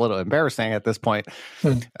because it's a little embarrassing at this point.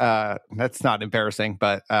 That's not embarrassing,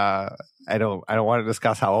 but I don't want to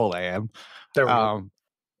discuss how old I am. There we go.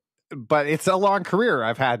 But it's a long career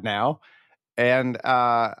I've had now, and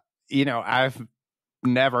I've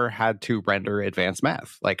never had to render advanced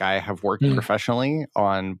math. Like, I have worked professionally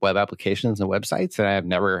on web applications and websites, and I've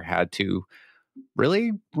never had to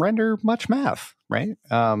really render much math, right?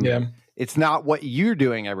 It's not what you're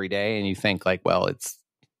doing every day, and you think like, well, it's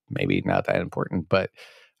maybe not that important. But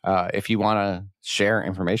if you want to share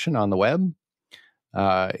information on the web,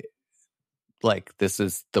 like, this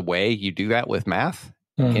is the way you do that with math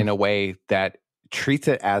in a way that treats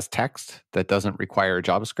it as text, that doesn't require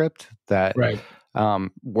JavaScript, that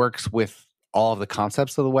works with all of the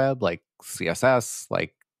concepts of the web, like CSS,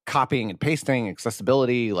 like copying and pasting,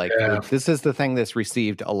 accessibility. Like, this is the thing that's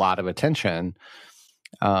received a lot of attention.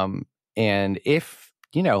 And if,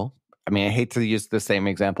 I hate to use the same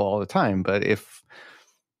example all the time, but if,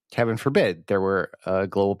 heaven forbid, there were a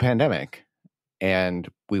global pandemic and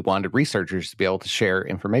we wanted researchers to be able to share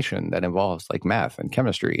information that involves like math and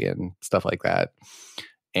chemistry and stuff like that,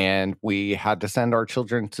 and we had to send our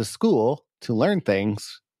children to school to learn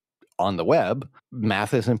things on the web,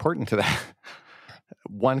 math is important to that.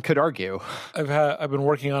 One could argue. I've been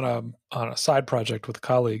working on a side project with a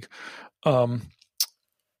colleague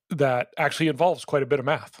that actually involves quite a bit of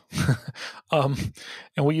math, and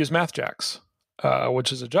we use MathJax,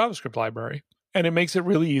 which is a JavaScript library, and it makes it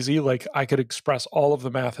really easy. Like, I could express all of the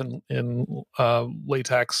math in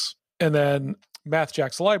LaTeX, and then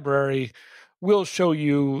MathJax library will show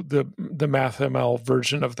you the MathML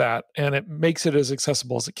version of that, and it makes it as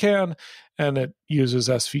accessible as it can, and it uses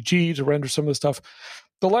SVG to render some of the stuff.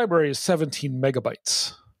 The library is 17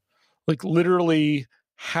 megabytes, like literally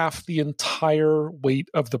half the entire weight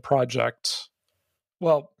of the project.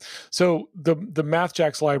 Well, so the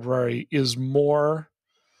MathJax library is more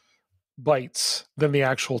bytes than the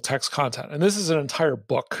actual text content, and this is an entire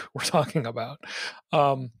book we're talking about,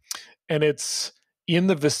 and it's in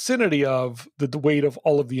the vicinity of the weight of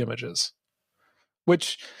all of the images,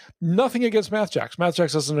 which, nothing against MathJax.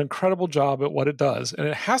 MathJax does an incredible job at what it does, and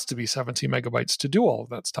it has to be 17 megabytes to do all of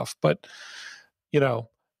that stuff. But,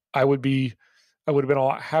 I would have been a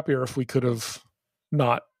lot happier if we could have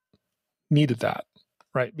not needed that,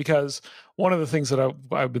 right? Because one of the things that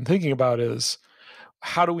I've been thinking about is,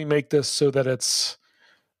 how do we make this so that it's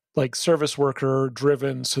like service worker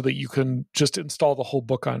driven, so that you can just install the whole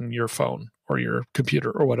book on your phone or your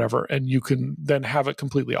computer or whatever, and you can then have it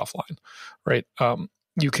completely offline, right?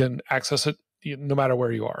 You can access it no matter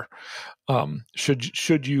where you are,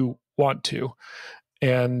 should you want to,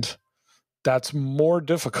 and that's more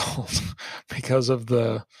difficult because of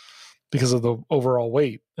the overall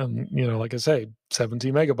weight. And like I say,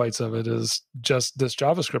 17 megabytes of it is just this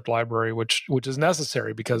JavaScript library, which is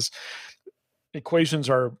necessary because equations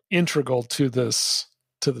are integral to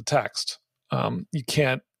the text. You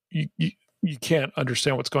can't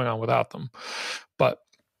understand what's going on without them. But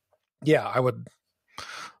yeah, I would.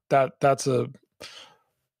 That's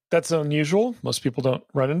unusual. Most people don't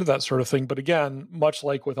run into that sort of thing. But again, much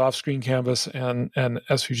like with off-screen canvas and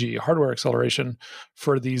SVG hardware acceleration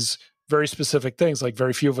for these very specific things, like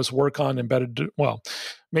very few of us work on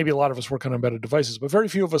maybe a lot of us work on embedded devices, but very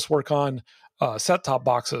few of us work on set-top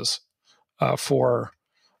boxes for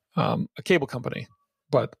a cable company.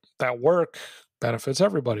 But that work benefits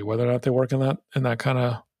everybody, whether or not they work in that kind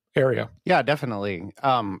of area. Yeah, definitely.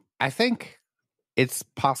 I think it's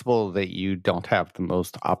possible that you don't have the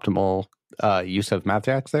most optimal use of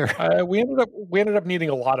MathJax there. We ended up needing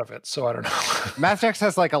a lot of it, so I don't know. MathJax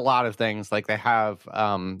has like a lot of things. Like, they have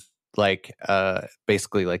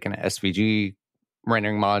basically like an SVG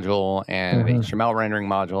rendering module and an HTML rendering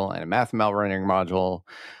module and a MathML rendering module.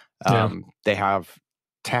 They have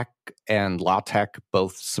Tech and LaTeX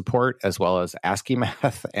both support, as well as ASCII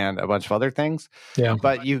math and a bunch of other things. Yeah,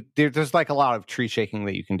 but there's like a lot of tree shaking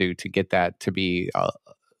that you can do to get that to be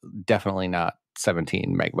definitely not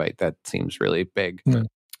 17 megabyte. That seems really big.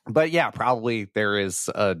 But yeah, probably there is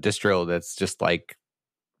a distro that's just like,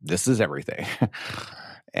 this is everything.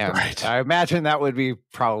 And I imagine that would be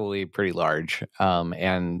probably pretty large.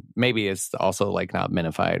 And maybe it's also like not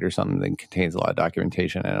minified or something that contains a lot of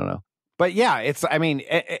documentation. I don't know. But yeah,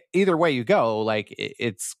 either way you go, like,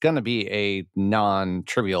 it's going to be a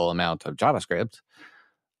non-trivial amount of JavaScript.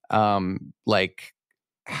 Like,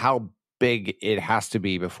 how big it has to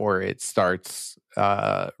be before it starts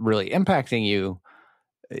really impacting you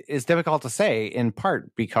is difficult to say, in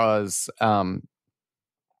part because,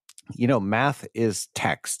 math is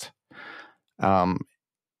text.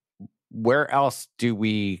 Where else do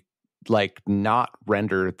we like not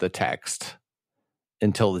render the text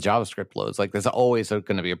until the JavaScript loads. Like there's always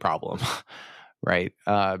going to be a problem, right?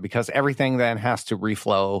 Because everything then has to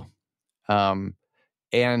reflow.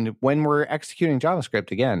 And when we're executing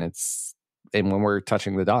JavaScript again, and when we're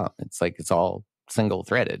touching the DOM, it's like it's all single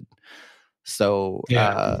threaded. So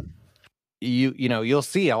you'll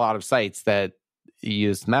see a lot of sites that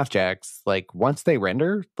use MathJax. Like once they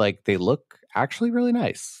render, like they look actually really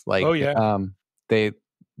nice. Like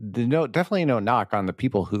definitely no knock on the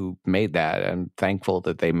people who made that. I'm thankful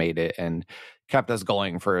that they made it and kept us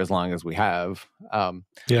going for as long as we have.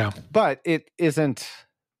 But it isn't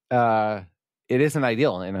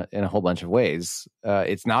ideal in a whole bunch of ways.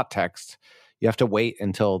 It's not text. You have to wait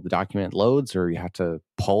until the document loads, or you have to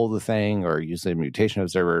poll the thing, or use a mutation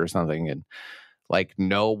observer or something, and like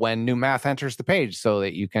know when new math enters the page so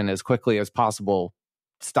that you can, as quickly as possible,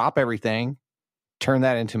 stop everything, turn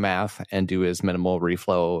that into math, and do as minimal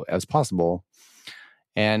reflow as possible.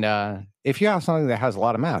 And if you have something that has a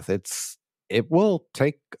lot of math, it will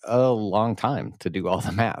take a long time to do all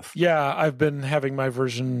the math. Yeah, I've been having my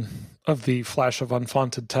version of the flash of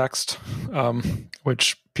unfonted text,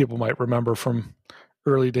 which people might remember from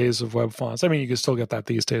early days of web fonts. I mean, you can still get that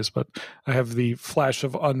these days, but I have the flash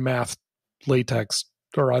of unmathed latex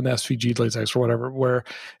or un-SVG latex or whatever, where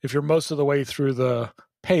if you're most of the way through the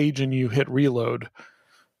page and you hit reload,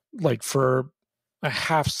 like for a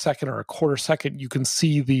half second or a quarter second, you can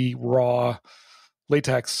see the raw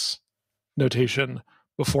latex notation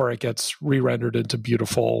before it gets re-rendered into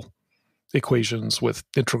beautiful equations with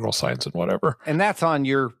integral signs and whatever. And that's on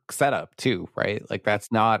your setup too, right? Like that's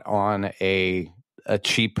not on a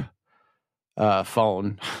cheap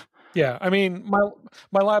phone. Yeah, I mean,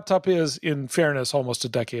 my laptop is, in fairness, almost a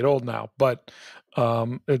decade old now, but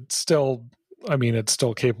it's still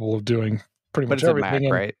capable of doing pretty much everything.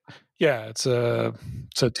 Mac, right? Yeah, it's a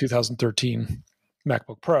 2013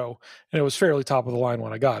 MacBook Pro, and it was fairly top of the line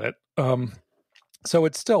when I got it. So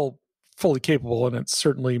it's still fully capable, and it's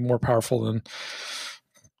certainly more powerful than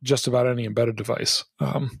just about any embedded device.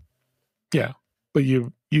 Yeah, but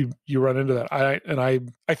you run into that.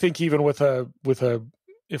 I think even with a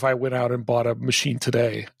if I went out and bought a machine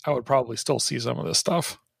today, I would probably still see some of this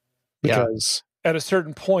stuff, because at a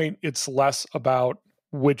certain point, it's less about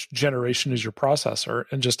which generation is your processor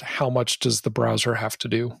and just how much does the browser have to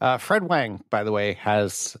do. Fred Wang, by the way,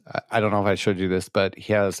 has, I don't know if I showed you this, but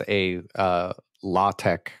he has a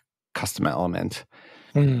LaTeX custom element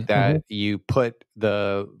that you put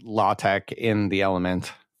the LaTeX in the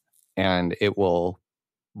element and it will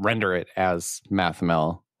render it as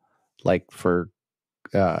MathML, like for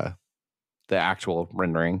the actual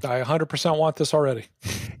rendering. I 100% want this already.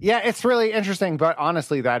 Yeah, it's really interesting, but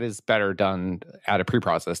honestly, that is better done at a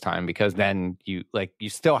pre-process time, because then you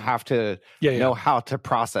still have to know how to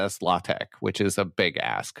process LaTeX, which is a big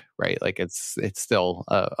ask, right? Like it's still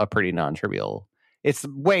a pretty non-trivial. It's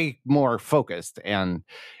way more focused, and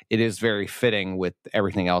it is very fitting with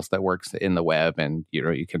everything else that works in the web. And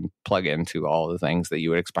you can plug into all the things that you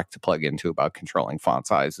would expect to plug into about controlling font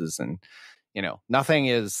sizes, and nothing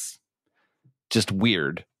is just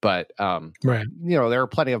weird, but right. There are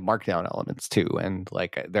plenty of markdown elements too, and I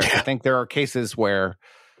think there are cases where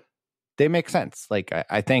they make sense. Like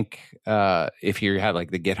I think if you had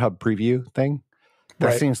like the GitHub preview thing,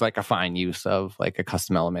 that seems like a fine use of like a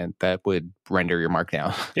custom element that would render your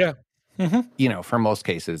markdown. Yeah. For most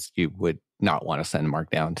cases, you would not want to send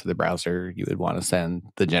markdown to the browser. You would want to send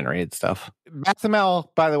the generated stuff.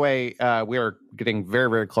 MathML, by the way, we are getting very,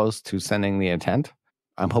 very close to sending the intent.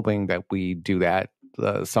 I'm hoping that we do that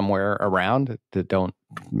somewhere around. Don't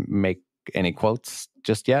make any quotes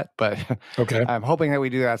just yet, but okay. I'm hoping that we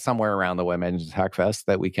do that somewhere around the Web Engines Hackfest,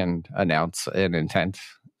 that we can announce an intent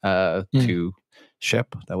to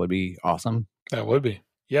ship. That would be awesome. That would be,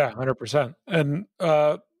 100%. And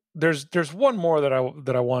there's one more that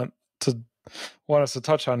I want us to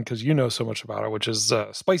touch on, because you know so much about it, which is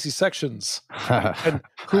spicy sections. And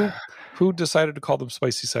who decided to call them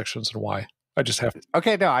spicy sections, and why? I just have to.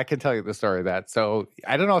 Okay, no, I can tell you the story of that. So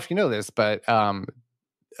I don't know if you know this, but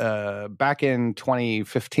back in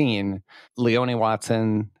 2015, Leonie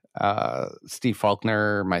Watson, Steve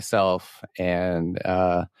Faulkner, myself, and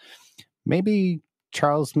maybe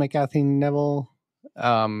Charles McGathy Neville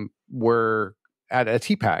were at a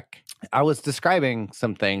TPAC. I was describing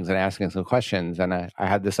some things and asking some questions, and I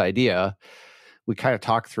had this idea. We kind of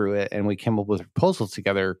talked through it, and we came up with a proposal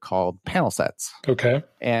together called panel sets. Okay.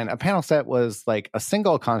 And a panel set was like a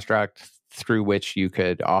single construct through which you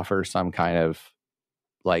could offer some kind of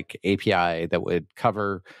like API that would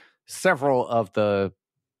cover several of the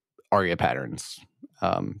ARIA patterns.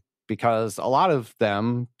 because a lot of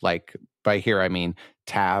them, like by here I mean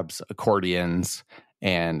tabs, accordions,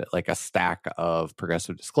 and like a stack of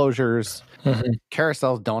progressive disclosures.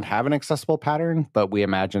 Carousels don't have an accessible pattern, but we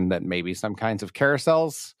imagine that maybe some kinds of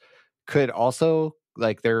carousels could also,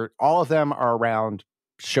 like, all of them are around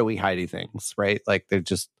showy hidey things, right? Like they're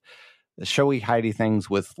just showy hidey things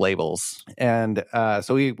with labels. And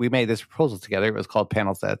so we made this proposal together. It was called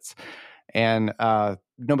Panel Sets, and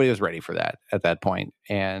nobody was ready for that at that point.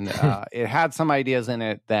 And it had some ideas in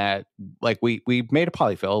it that, like, we made a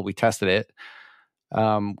polyfill, we tested it,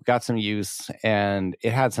 got some use, and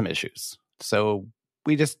it had some issues. So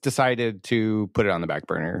we just decided to put it on the back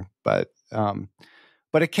burner. But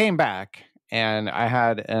it came back, and I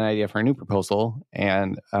had an idea for a new proposal,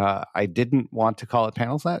 and I didn't want to call it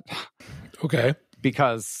Panel Set. Okay.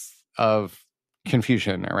 Because of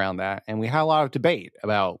confusion around that. And we had a lot of debate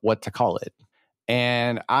about what to call it.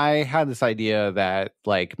 And I had this idea that,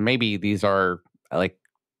 like, maybe these are, like,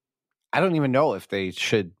 I don't even know if they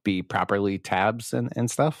should be properly tabs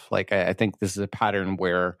and stuff. Like, I think this is a pattern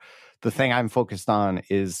where the thing I'm focused on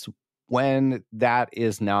is when that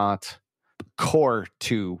is not core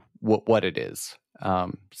to what it is.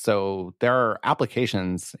 So there are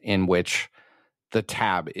applications in which the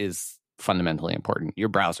tab is fundamentally important. Your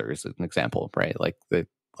browser is an example, right? Like the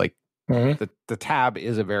tab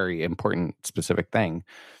is a very important specific thing.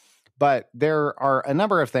 But there are a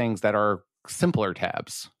number of things that are simpler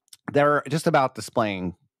tabs that are just about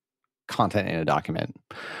displaying content in a document.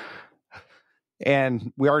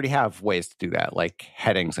 And we already have ways to do that, like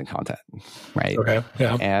headings and content, right? Okay,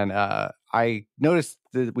 yeah. And I noticed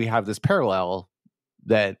that we have this parallel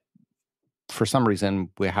that for some reason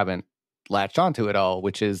we haven't latched onto at all,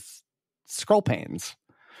 which is scroll panes.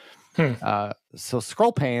 So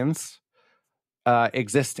scroll panes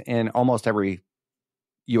exist in almost every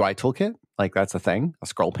UI toolkit. Like, that's a thing, a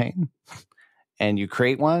scroll pane. And you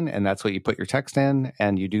create one, and that's what you put your text in,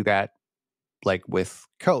 and you do that like with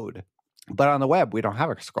code. But on the web, we don't have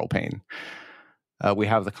a scroll pane. We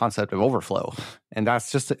have the concept of overflow, and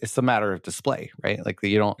that's just, it's a matter of display, right? Like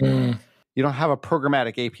you don't have a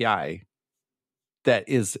programmatic API that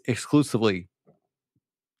is exclusively,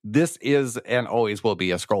 this is and always will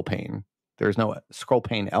be a scroll pane. There's no scroll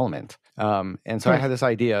pane element. And so I had this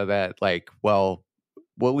idea that, like, well,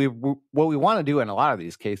 what we want to do in a lot of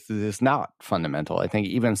these cases is not fundamental. I think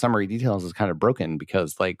even summary details is kind of broken,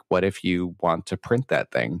 because, like, what if you want to print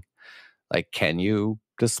that thing? Like, can you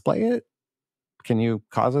display it? Can you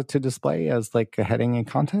cause it to display as like a heading and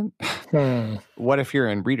content? What if you're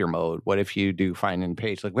in reader mode? What if you do find in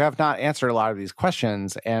page? Like, we have not answered a lot of these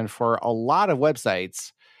questions. And for a lot of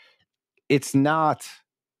websites, it's not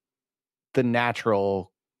the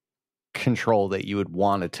natural control that you would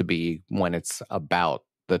want it to be when it's about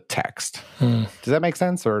the text. Does that make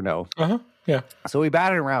sense or no? Yeah. So we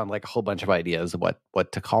batted around like a whole bunch of ideas of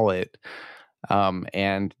what to call it.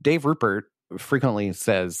 And Dave Rupert frequently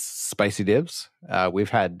says spicy divs. We've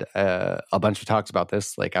had a bunch of talks about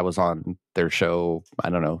this. Like, I was on their show, I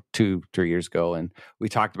don't know, 2-3 years ago, and we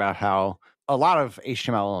talked about how a lot of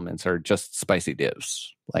HTML elements are just spicy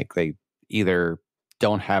divs. Like, they either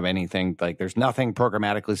don't have anything, like there's nothing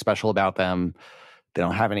programmatically special about them. They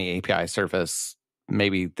don't have any API surface.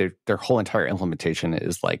 Maybe their whole entire implementation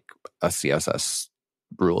is like a CSS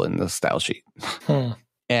rule in the style sheet.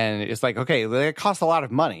 And it's like, okay, it costs a lot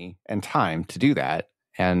of money and time to do that.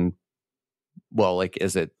 And, well, like,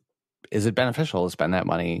 is it beneficial to spend that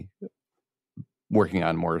money working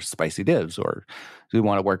on more spicy divs, or do we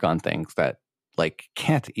want to work on things that, like,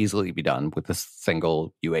 can't easily be done with a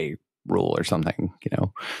single UA rule or something, you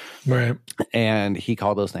know? Right. And he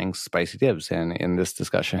called those things spicy divs. And in this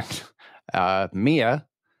discussion, Mia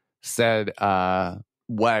said,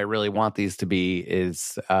 what I really want these to be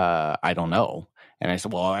is, I don't know. And I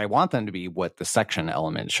said, well, I want them to be what the section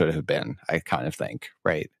element should have been, I kind of think,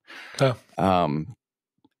 right?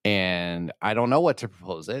 And I don't know what to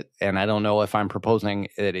propose it. And I don't know if I'm proposing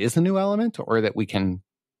it is a new element or that we can,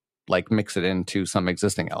 like, mix it into some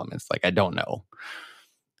existing elements. Like, I don't know.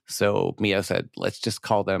 So Mia said, let's just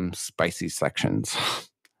call them spicy sections.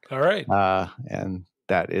 All right. And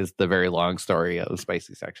that is the very long story of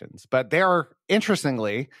spicy sections. But they are,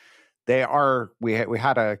 interestingly, we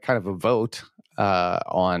had a kind of a vote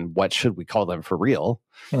on what should we call them for real.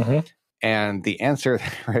 And the answer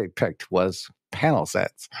that I picked was panel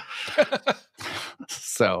sets.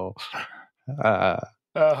 So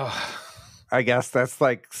I guess that's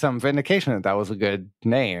like some vindication that was a good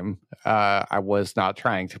name. I was not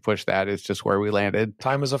trying to push that. It's just where we landed.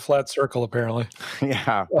 Time is a flat circle, apparently.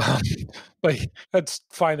 Yeah. But that's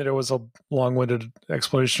fine that it was a long-winded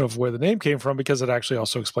explanation of where the name came from, because it actually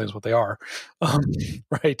also explains what they are.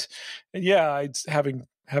 Right. And yeah, it's having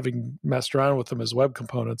messed around with them as web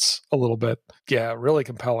components a little bit. Yeah, really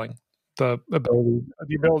compelling. The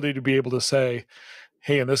ability to be able to say,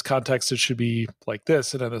 hey, in this context, it should be like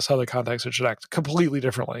this, and in this other context, it should act completely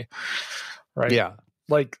differently. Right. Yeah.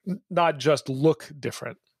 Like, not just look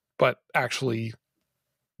different, but actually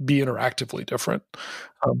be interactively different.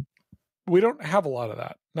 We don't have a lot of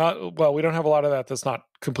that. We don't have a lot of that that's not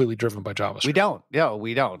completely driven by JavaScript. We don't. Yeah,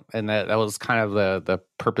 we don't. And that was kind of the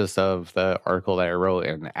purpose of the article that I wrote,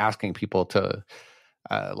 and asking people to,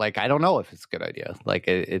 like, I don't know if it's a good idea. Like,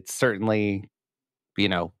 it's certainly,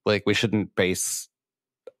 like, we shouldn't base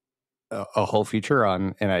a whole feature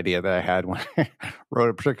on an idea that I had when I wrote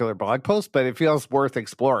a particular blog post, but it feels worth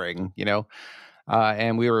exploring,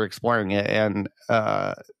 and we were exploring it, and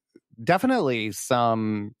definitely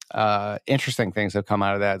some interesting things have come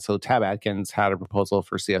out of that. So Tab Atkins had a proposal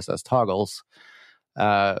for CSS toggles,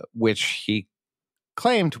 which he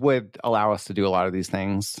claimed would allow us to do a lot of these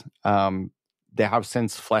things. They have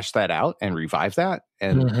since fleshed that out and revived that,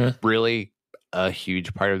 and really a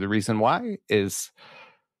huge part of the reason why is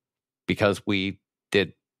because we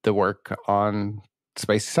did the work on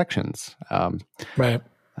spicy sections. Right.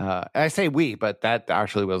 I say we, but that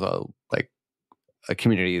actually was a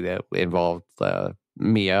community that involved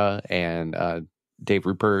Mia and Dave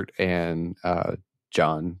Rupert and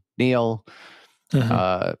John Neal.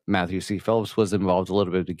 Matthew C. Phillips was involved a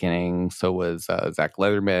little bit at the beginning. So was Zach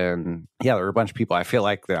Leatherman. Yeah, there were a bunch of people. I feel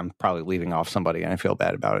like I'm probably leaving off somebody, and I feel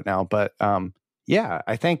bad about it now. But yeah,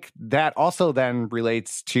 I think that also then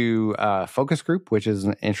relates to focus group, which is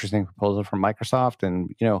an interesting proposal from Microsoft.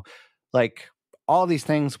 And, like, all these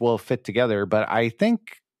things will fit together. But I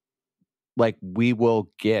think, like, we will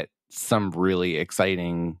get some really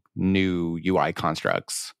exciting new UI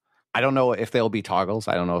constructs. I don't know if they'll be toggles.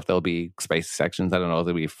 I don't know if they'll be space sections. I don't know if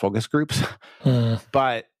they'll be focus groups.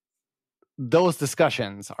 But those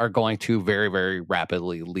discussions are going to very, very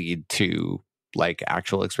rapidly lead to, like,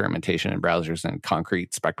 actual experimentation in browsers and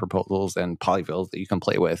concrete spec proposals and polyfills that you can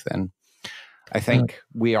play with. And I think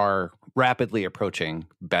we are rapidly approaching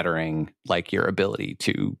bettering, like, your ability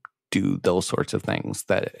to do those sorts of things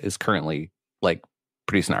that is currently, like,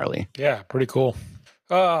 pretty snarly. Yeah, pretty cool.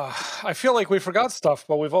 I feel like we forgot stuff,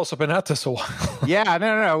 but we've also been at this a while. Yeah,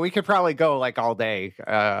 no. We could probably go, like, all day.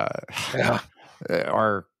 Yeah.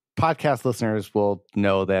 Our podcast listeners will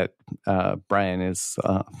know that Brian is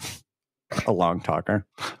a long talker.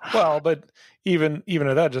 Well, but even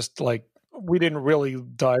at that, just like, we didn't really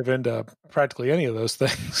dive into practically any of those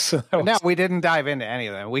things. No, we didn't dive into any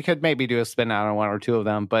of them. We could maybe do a spin out on one or two of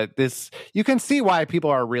them, but you can see why people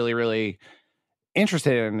are really, really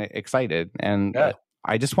interested and excited. And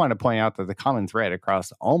I just want to point out that the common thread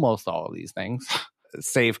across almost all of these things,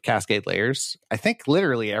 save Cascade layers, I think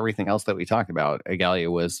literally everything else that we talked about, Igalia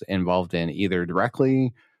was involved in, either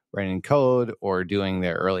directly writing code or doing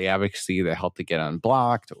their early advocacy that helped to get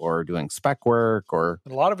unblocked, or doing spec work, or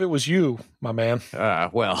a lot of it was you, my man.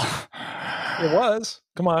 Well, it was.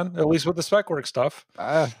 Come on, at least with the spec work stuff.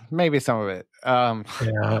 Maybe some of it.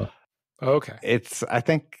 Yeah. Okay. It's, I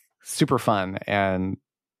think, super fun, and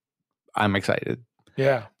I'm excited.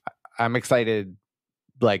 Yeah. I'm excited,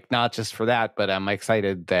 like, not just for that, but I'm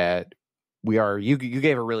excited that we are. You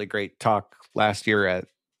gave a really great talk last year at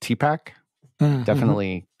TPAC.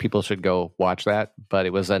 Definitely people should go watch that. But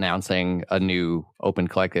it was announcing a new open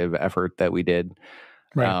collective effort that we did.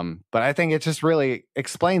 Right. But I think it just really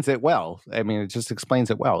explains it well. I mean, it just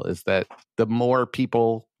explains it well, is that the more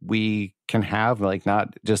people we can have, like,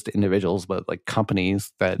 not just individuals, but like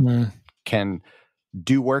companies that can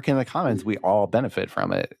do work in the commons, we all benefit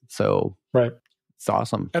from it. So right. It's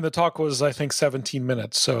awesome. And the talk was, I think, 17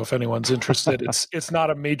 minutes. So if anyone's interested, it's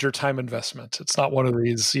not a major time investment. It's not one of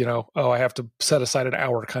these, I have to set aside an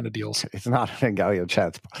hour kind of deals. It's not an Igalia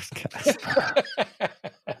Chats podcast.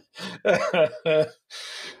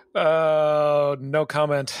 No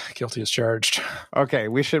comment. Guilty as charged. Okay,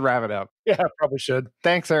 we should wrap it up. Yeah, probably should.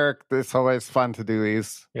 Thanks, Eric. It's always fun to do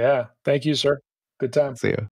these. Yeah. Thank you, sir. Good time. See you.